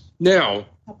 Now,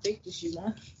 How big does she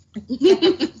want?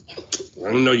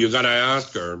 I don't know. You got to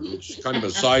ask her. She's kind of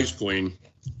a size queen.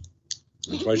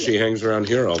 That's why she hangs around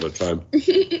here all the time.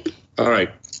 All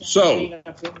right. So,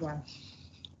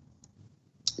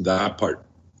 that part.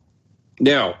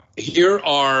 Now, here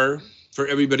are, for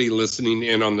everybody listening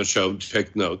in on the show,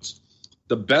 take notes,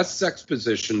 the best sex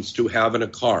positions to have in a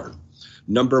car.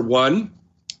 Number 1,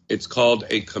 it's called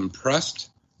a compressed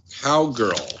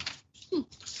cowgirl.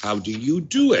 How do you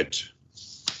do it?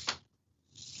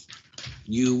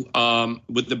 You,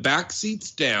 with the back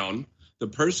seats down, the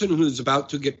person who's about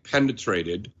to get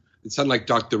penetrated, it sounds like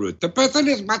Dr. Ruth, the person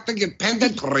who's about to get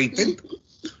penetrated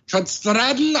should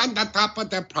straddle on the top of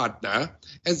their partner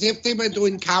as if they were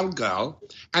doing cowgirl,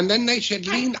 and then they should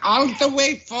lean all the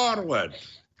way forward.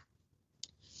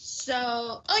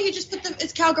 So, you just put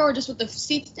it's cowgirl or just with the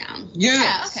seats down?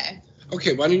 Yes. Yeah, okay.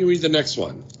 Okay, why don't you read the next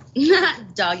one?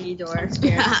 Doggy door.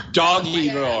 Doggy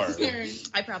door.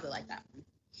 I probably like that one.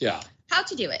 Yeah. How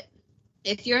to do it.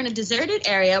 If you're in a deserted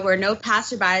area where no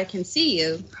passersby can see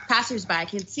you,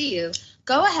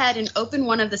 go ahead and open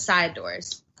one of the side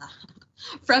doors.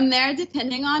 From there,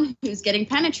 depending on who's getting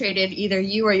penetrated, either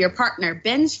you or your partner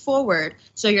bends forward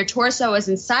so your torso is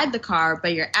inside the car,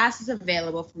 but your ass is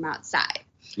available from outside.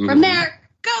 Mm-hmm. From there,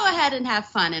 go ahead and have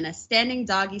fun in a standing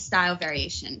doggy style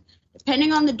variation.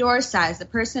 Depending on the door size, the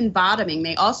person bottoming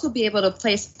may also be able to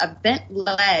place a bent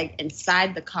leg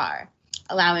inside the car,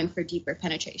 allowing for deeper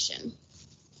penetration.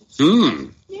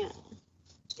 Yeah.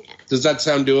 Does that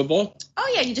sound doable?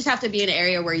 Oh, yeah. You just have to be in an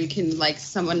area where you can, like,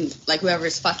 someone, like,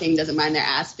 whoever's fucking doesn't mind their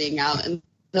ass being out in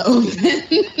the open.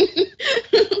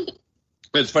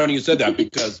 It's funny you said that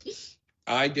because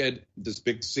I did this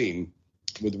big scene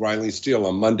with Riley Steele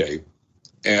on Monday,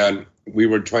 and we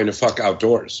were trying to fuck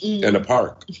outdoors in a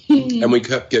park, and we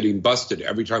kept getting busted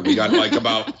every time. We got, like,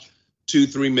 about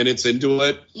 2-3 minutes into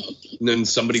it, and then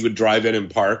somebody would drive in and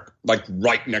park, like,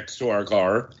 right next to our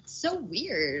car. So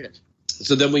weird.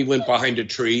 So then we went behind a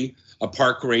tree. A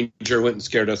park ranger went and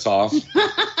scared us off.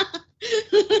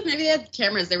 Maybe they had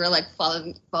cameras. They were, like,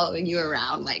 following you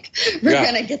around. Like, we're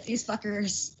going to get these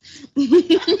fuckers.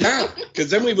 Yeah, because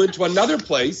then we went to another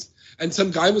place, and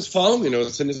some guy was following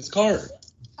us in his car.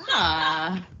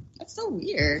 That's so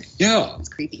weird. Yeah. That's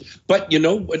creepy. But you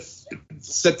know what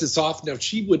set this off? Now,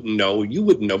 she wouldn't know. You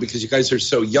wouldn't know because you guys are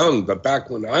so young. But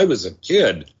back when I was a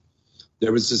kid,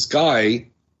 there was this guy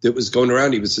that was going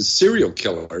around. He was a serial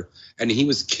killer, and he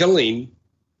was killing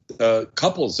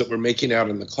couples that were making out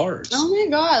in the cars. Oh my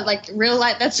God! Like real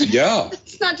life. That's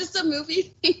It's not just a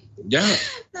movie thing. Yeah.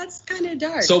 That's kind of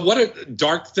dark. So what a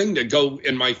dark thing to go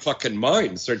in my fucking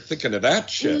mind. Start thinking of that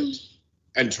shit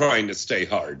and trying to stay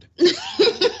hard.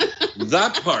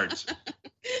 That part.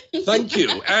 Thank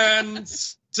you. And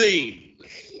scene.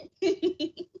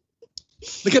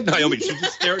 Look at Naomi. She's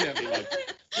just staring at me like,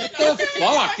 what the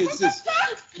fuck is this?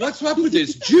 What's up with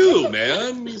this Jew,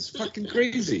 man? He's fucking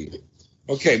crazy.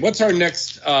 Okay, what's our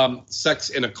next sex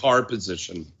in a car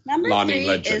position? Number Lonnie 3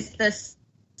 Legend. is the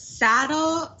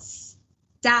saddle.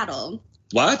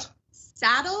 What?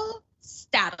 Saddle.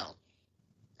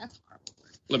 That's horrible.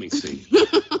 Let me see.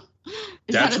 that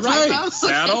That's a right. typo?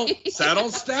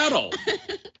 Saddle.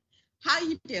 How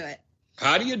you do it?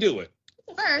 How do you do it?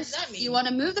 First, you want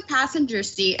to move the passenger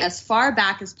seat as far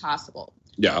back as possible.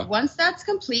 Yeah. Once that's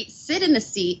complete, sit in the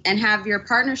seat and have your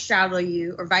partner straddle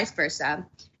you or vice versa.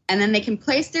 And then they can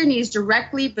place their knees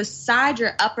directly beside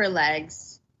your upper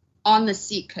legs on the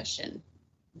seat cushion.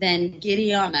 Then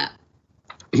giddy on up.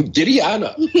 Giddy on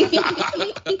up.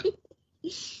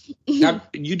 Now,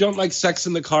 you don't like sex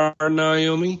in the car,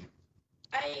 Naomi?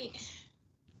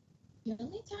 The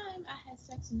only time I had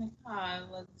sex in the car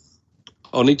was...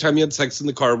 Only time you had sex in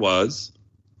the car was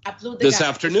I blew the this guy.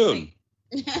 afternoon.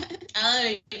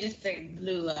 I just like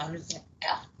blew. I was like,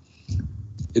 ah.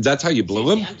 That's how you blew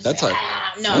him? That's like,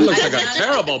 no, that looks I like a don't-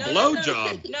 terrible no,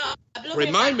 blowjob. No, I blew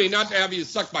Remind me not to have you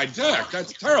suck my dick.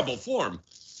 That's terrible form.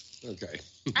 Okay.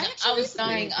 I was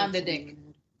dying on the dick.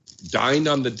 Dying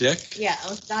on the dick? Yeah, I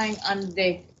was dying on the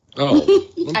dick. Oh,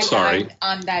 I'm sorry. Died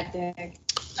on that dick.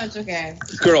 That's okay.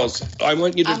 Girls, I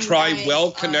want you to I'm try dying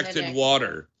well-connected on the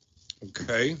water.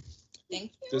 Okay?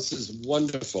 Thank you. This is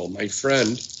wonderful. My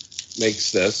friend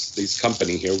makes this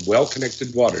company here,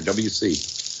 Well-Connected Water,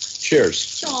 WC.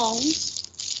 Cheers.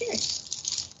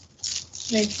 Cheers.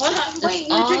 Wait, hold on. Wait,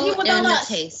 you're All drinking without in the us.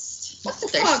 taste. What the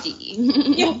Thirsty.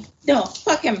 Yo, no,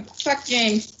 fuck him. Fuck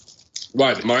James.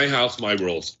 Right, my house, my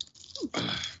rules.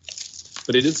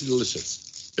 But it is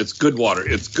delicious. It's good water.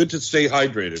 It's good to stay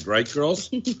hydrated, right, girls?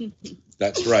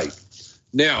 That's right.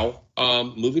 Now,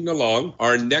 moving along,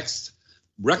 our next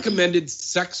recommended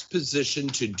sex position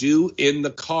to do in the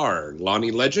car.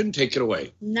 Lonnie Legend, take it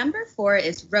away. Number 4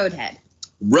 is roadhead.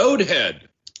 Roadhead.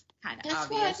 Kind of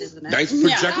obvious, isn't it? Nice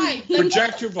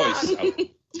project your voice out.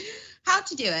 How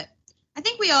to do it. I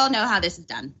think we all know how this is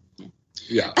done.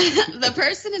 Yeah. The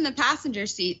person in the passenger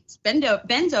seat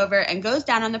bends over and goes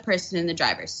down on the person in the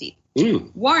driver's seat.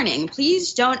 Warning,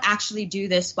 please don't actually do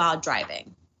this while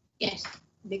driving. Yes,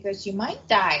 because you might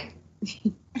die.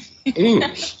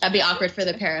 That'd be awkward for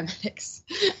the paramedics.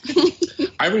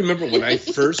 I remember when I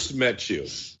first met you,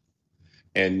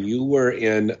 and you were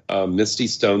in Misty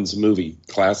Stone's movie,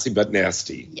 Classy But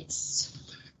Nasty. Yes.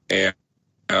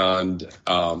 And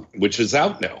which is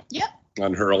out now. Yep.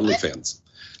 On her OnlyFans.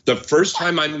 The first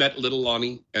time I met little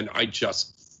Lonnie, and I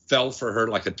just fell for her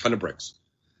like a ton of bricks.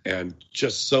 And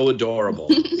just so adorable.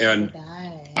 And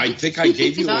I think I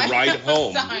gave you a ride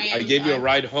home. I gave you a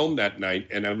ride home that night,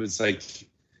 and I was like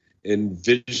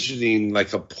envisioning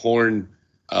like a porn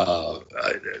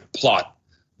plot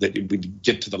that we'd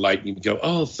get to the light and you'd go,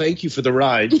 oh, thank you for the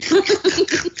ride.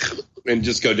 And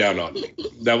just go down on me.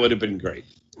 That would have been great.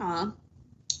 Aw.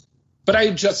 But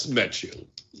I just met you.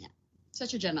 Yeah.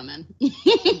 Such a gentleman.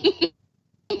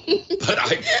 But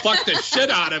I fucked the shit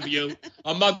out of you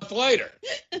a month later.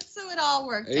 So it all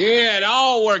worked out. Yeah, it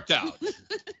all worked out. It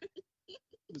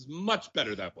was much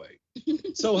better that way.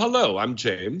 So, hello, I'm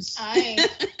James. Hi.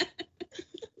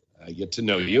 I get to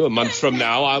know you. A month from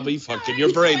now, I'll be fucking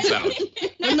your brains out.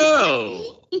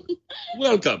 Hello.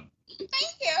 Welcome. Thank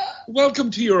you.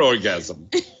 Welcome to your orgasm.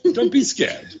 Don't be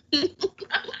scared.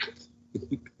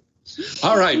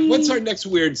 All right, what's our next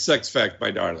weird sex fact,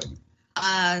 my darling?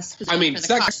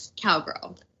 Sex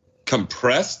cowgirl.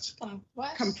 Compressed?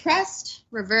 Compressed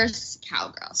reverse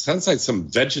cowgirl. Sounds like some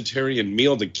vegetarian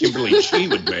meal that Kimberly Chi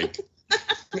would make.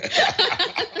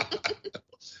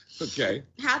 Okay.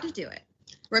 How to do it.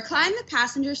 Recline the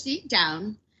passenger seat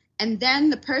down, and then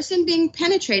the person being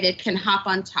penetrated can hop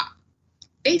on top,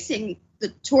 facing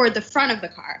toward the front of the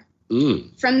car.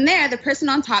 From there, the person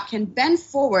on top can bend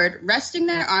forward, resting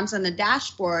their arms on the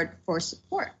dashboard for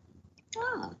support.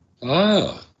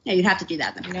 Oh. Yeah, you'd have to do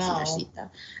that in the passenger seat, though.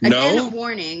 Again,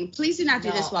 warning, please do not do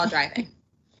this while driving.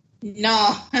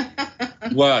 No.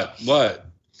 What?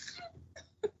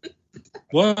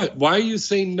 Why are you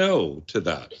saying no to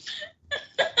that?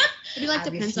 Maybe like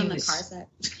depends on the car set.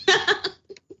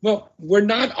 Well, we're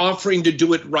not offering to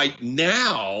do it right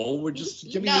now. We're just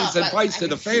giving you this advice to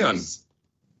the fans.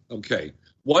 Okay.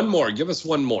 One more. Give us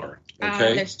one more.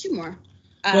 Okay. There's 2 more.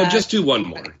 Well, just do one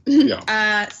more.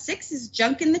 Yeah. 6 is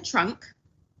junk in the trunk.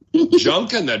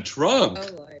 Junk in the trunk.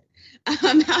 Oh, Lord.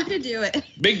 How to do it.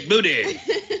 Big booty.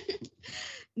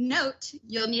 Note,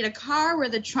 you'll need a car where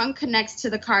the trunk connects to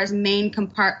the car's main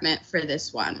compartment for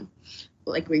this one.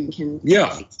 Like where you can put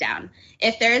the seats down.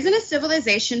 If there isn't a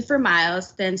civilization for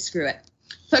miles, then screw it.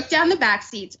 Hook down the back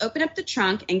seats, open up the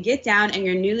trunk, and get down in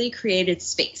your newly created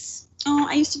space. Oh,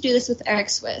 I used to do this with Eric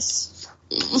Swiss.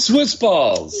 Swiss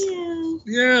balls.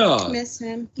 Yeah. Miss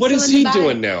him. What is he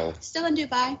doing now? Still in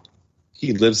Dubai.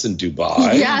 He lives in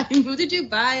Dubai. Yeah, he moved to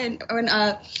Dubai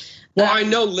well, I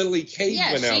know Lily Cade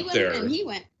went out there. And he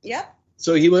went. Yep.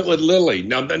 So he went with Lily.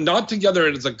 Now, not together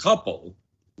as a couple,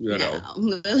 you know.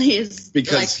 Lily is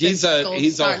because like he's a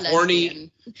horny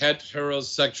lesbian.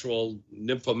 Heterosexual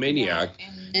nymphomaniac,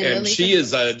 and Lily's she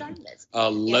is a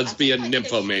lesbian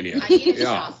nymphomaniac.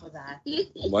 Yeah.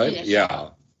 What?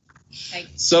 Yeah.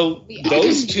 So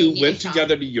those two went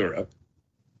together to Europe,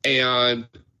 and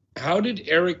how did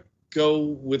Eric go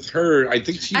with her? I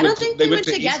think I don't think they went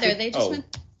together. They just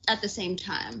went at the same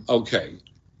time. Okay.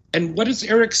 And what is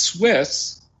Eric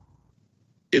Swiss?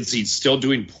 Is he still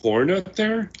doing porn out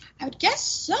there? I would guess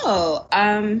so.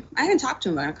 I haven't talked to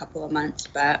him in a couple of months,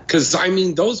 but... Because, I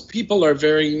mean, those people are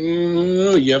very...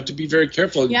 you have to be very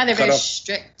careful. Yeah, they're very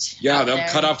strict. Yeah, they'll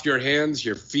cut off your hands,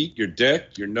 your feet, your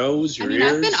dick, your nose, your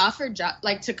ears. I've been offered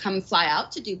to come fly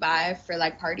out to Dubai for,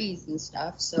 like, parties and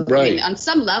stuff. So, right. I mean, on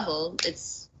some level, it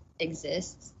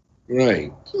exists.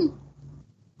 Right.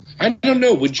 I don't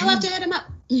know. I'll have to hit him up.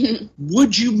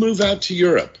 Would you move out to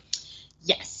Europe?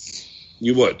 Yes.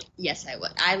 You would? Yes, I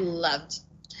would. I loved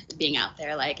being out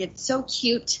there. Like, it's so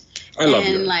cute. I love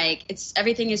Europe. And, like,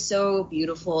 everything is so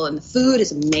beautiful, and the food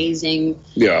is amazing.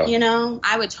 Yeah. You know,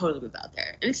 I would totally move out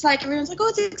there. And it's like, everyone's like, oh,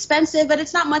 it's expensive, but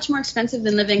it's not much more expensive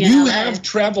than living in LA. You have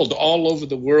traveled all over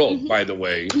the world, by the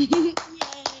way. Yay.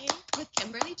 With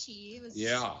Kimberly Chi. It was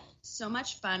so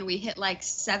much fun. We hit, like,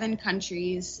 7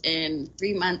 countries in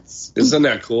 3 months. Isn't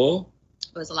that cool?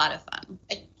 It was a lot of fun.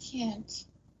 I can't.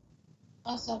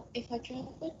 Also, if I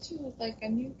travel to like a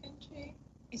new country,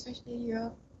 especially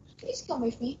Europe, please come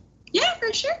with me. Yeah,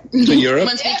 for sure. To Europe?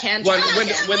 Once we can. When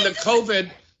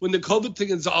the COVID thing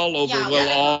is all over,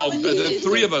 the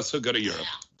 3 of us will go to Europe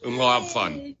and we'll have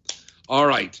fun. All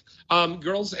right,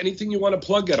 girls, anything you want to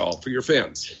plug at all for your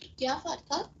fans? Do you have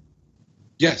vodka?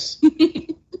 Yes.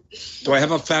 Do I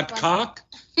have a fat cock?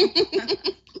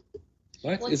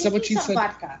 What? Is that what you said?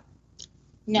 Vodka.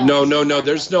 No.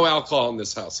 There's no alcohol in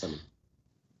this house, honey.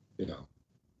 You know.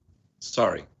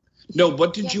 Sorry. No,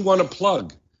 what did you want to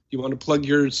plug? You want to plug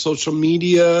your social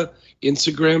media,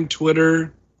 Instagram,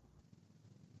 Twitter?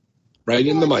 Right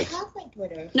in the mic. I have my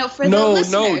Twitter. No, for the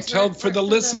listeners. Tell for the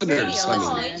listeners,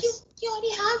 honey. You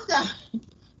already have that.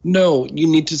 No, you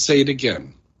need to say it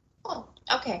again. Oh,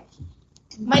 okay.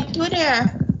 My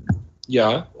Twitter.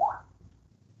 Yeah.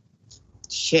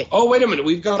 Shit. Oh, wait a minute.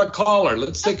 We've got a caller.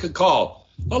 Let's take a call.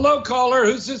 Hello, caller.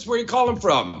 Who's this? Where are you calling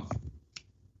from?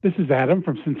 This is Adam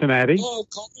from Cincinnati. Hello,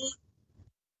 caller.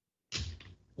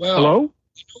 Well, hello?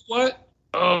 You know what?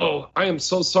 Oh, I am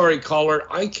so sorry, caller.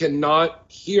 I cannot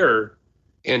hear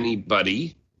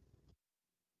anybody.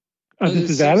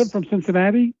 This is Adam from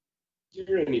Cincinnati.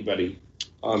 Hear anybody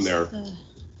on there?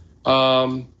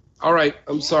 All right.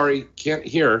 I'm sorry. Can't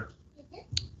hear.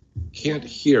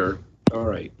 All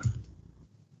right.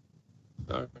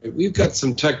 All right. We've got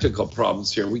some technical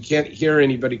problems here. We can't hear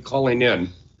anybody calling in,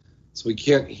 so we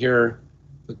can't hear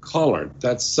the caller.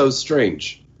 That's so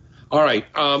strange. All right.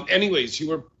 Anyways, you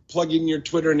were plugging your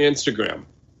Twitter and Instagram.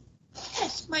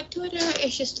 Yes, my Twitter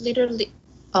is just literally...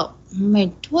 Oh,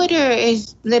 my Twitter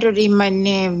is literally my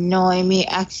name, Noemi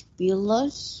X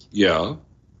Bilos. Yeah.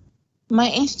 My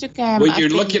Instagram... Well, you're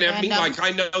looking at me like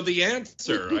I know the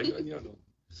answer.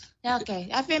 Okay,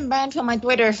 I've been banned from my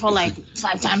Twitter for like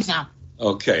 5 times now.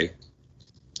 Okay.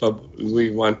 But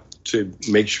we want to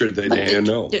make sure that they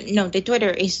know. The Twitter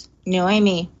is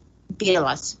Noemi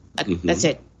Bilos. That's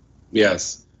it.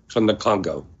 Yes, from the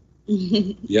Congo.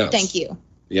 Yes. Thank you.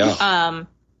 Yeah.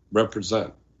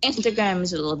 Represent. Instagram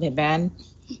is a little bit banned.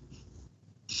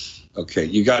 Okay,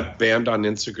 you got banned on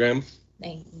Instagram?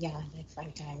 Like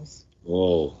 5 times.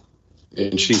 Oh,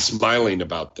 and she's smiling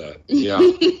about that. Yeah.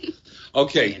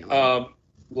 Okay,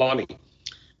 Lonnie.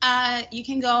 You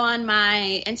can go on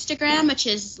my Instagram, which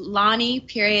is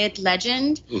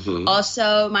Lonnie.legend. Mm-hmm.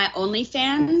 Also, my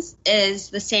OnlyFans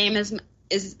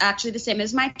is actually the same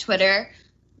as my Twitter.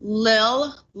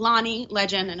 Lil Lonnie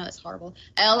Legend. I know it's horrible.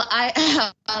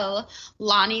 LIL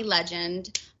Lonnie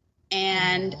Legend.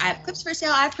 And I have clips for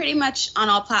sale. I have pretty much on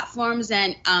all platforms,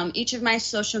 and each of my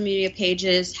social media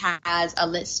pages has a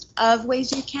list of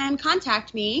ways you can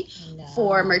contact me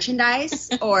for merchandise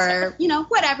or,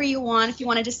 whatever you want. If you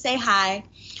want to just say hi.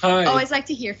 Hi. Always like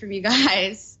to hear from you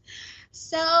guys.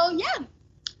 So, yeah.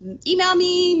 Email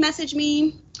me, message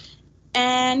me,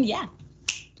 and yeah.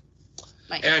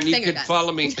 And you can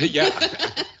follow me. Yeah,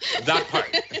 that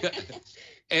part.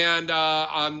 And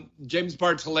on James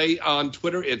Bartolet on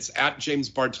Twitter, it's at James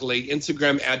Bartolet.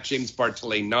 Instagram at James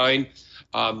Bartolet 9.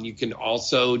 You can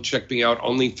also check me out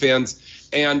OnlyFans.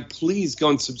 And please go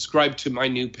and subscribe to my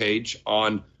new page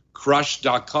on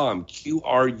Crush.com,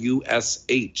 Qrush.com.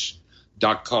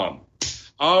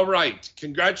 All right.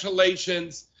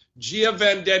 Congratulations, Gia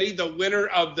Vendetti, the winner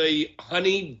of the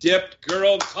Honey Dipped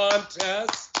Girl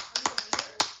Contest.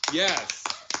 Yes.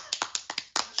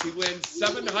 She wins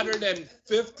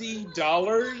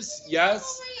 $750.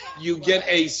 Yes. You get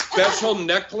a special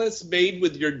necklace made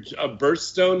with your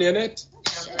birthstone in it.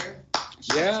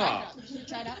 Yeah.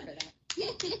 Tried out for that.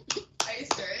 Are you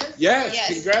serious?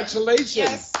 Yes. Congratulations.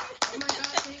 Yes. Oh my God,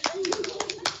 thank you.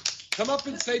 Come up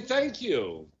and say thank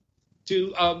you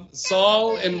to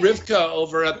Saul and Rivka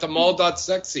over at the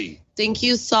mall.sexy. Thank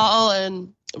you, Saul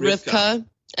and Rivka,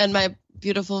 and my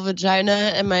beautiful vagina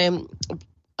and my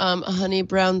honey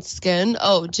brown skin.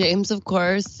 Oh, James, of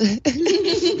course.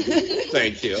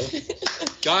 Thank you.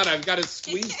 God, I've got to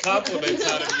squeeze compliments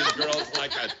out of you girls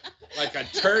like a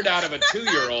turd out of a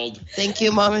 2-year-old. Thank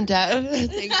you, Mom and Dad.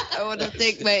 I want to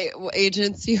thank my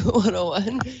agency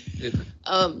 101.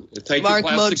 Thank Mark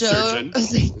you, plastic Mojo. surgeon.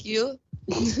 Thank you.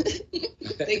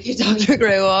 Thank you, Dr.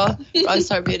 Graywall,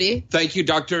 Rockstar Beauty. Thank you,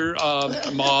 Dr.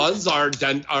 Moz, our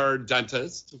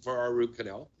dentist, for our root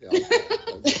canal. Yeah.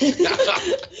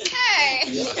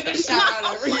 Hey! Shout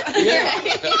out everybody.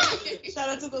 Shout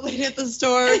out to the lady at the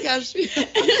store. Gosh.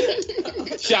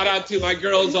 Shout out to my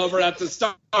girls over at the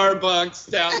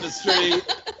Starbucks down the street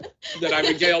that I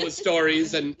regale with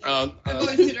stories and I've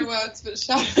only seen her once, but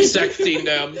shout out. sexting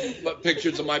them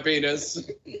pictures of my penis.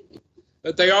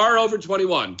 But they are over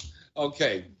 21.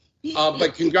 Okay.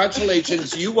 But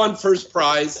congratulations. You won first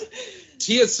prize.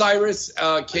 Tia Cyrus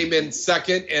came in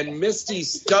second, and Misty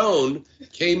Stone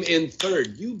came in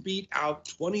third. You beat out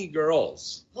 20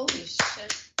 girls. Holy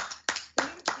shit.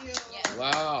 Thank you. Yeah.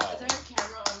 Wow. Is there a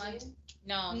camera online?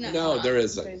 No, there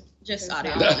isn't. Just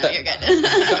audio. No. No, you're good.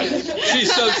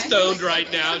 She's so stoned right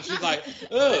now. She's like,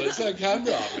 oh, it's a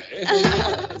camera on me. You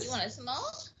want a small?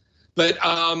 But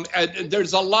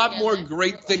there's a lot more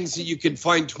great things that you can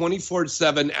find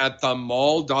 24/7 at the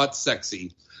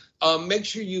mall.sexy. Make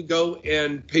sure you go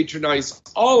and patronize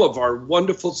all of our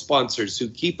wonderful sponsors who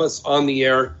keep us on the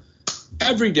air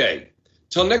every day.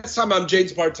 Till next time, I'm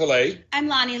James Bartolet. I'm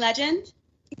Lonnie Legend.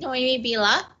 Noemi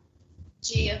Bila.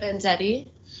 Gia Vendetti.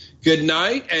 Good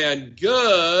night and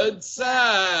good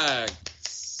sex.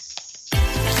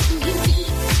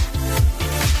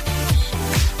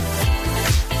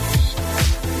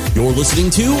 You're listening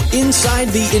to Inside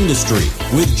the Industry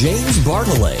with James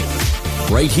Bartolet,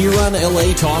 right here on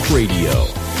LA Talk Radio.